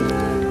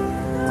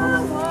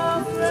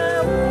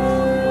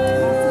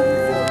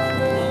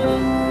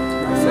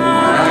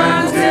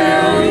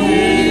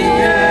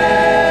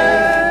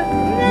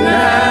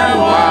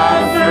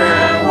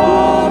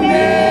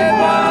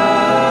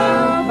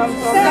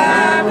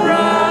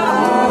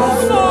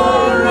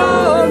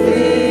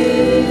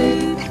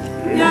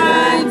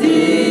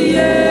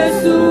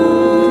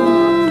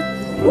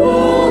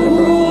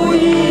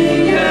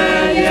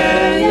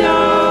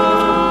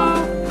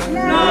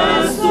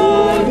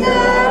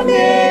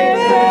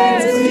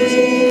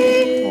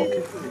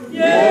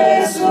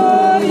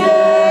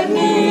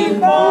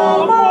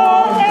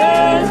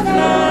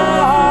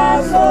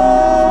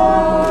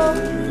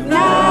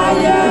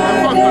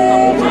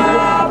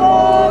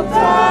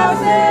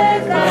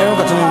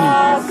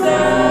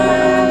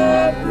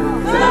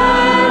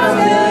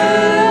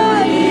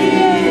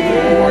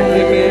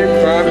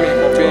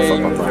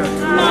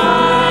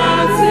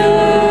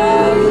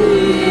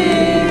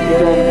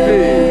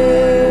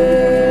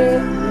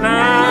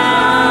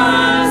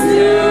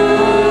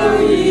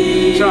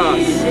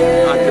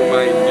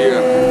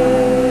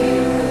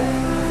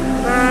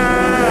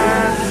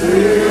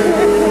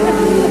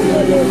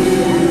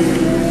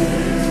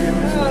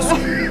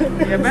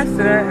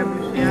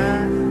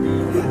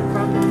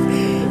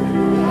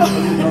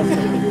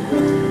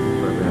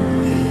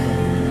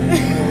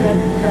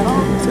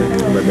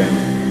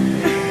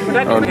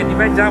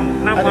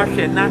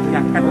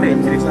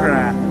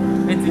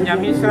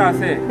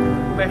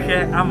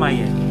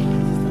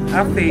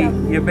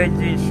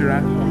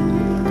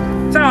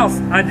 Charles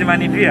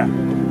Ajimanibia,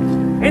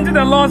 into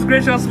the Lord's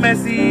gracious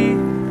mercy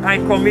I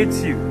commit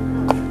you.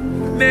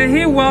 May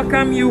he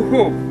welcome you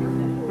home,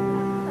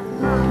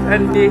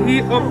 and may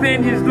he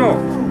open his door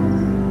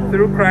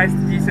through Christ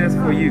Jesus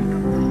for you.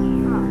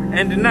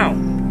 And now,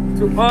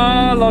 to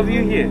all of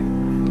you here,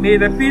 may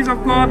the peace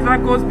of God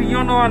that goes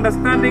beyond all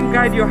understanding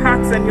guide your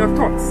hearts and your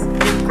thoughts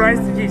in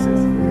Christ Jesus.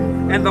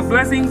 And the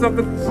blessings of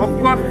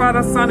God,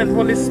 Father, Son, and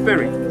Holy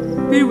Spirit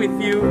be with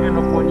you and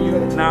upon you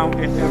now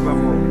and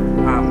evermore.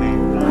 Amen.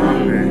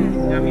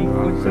 Amen. Amen.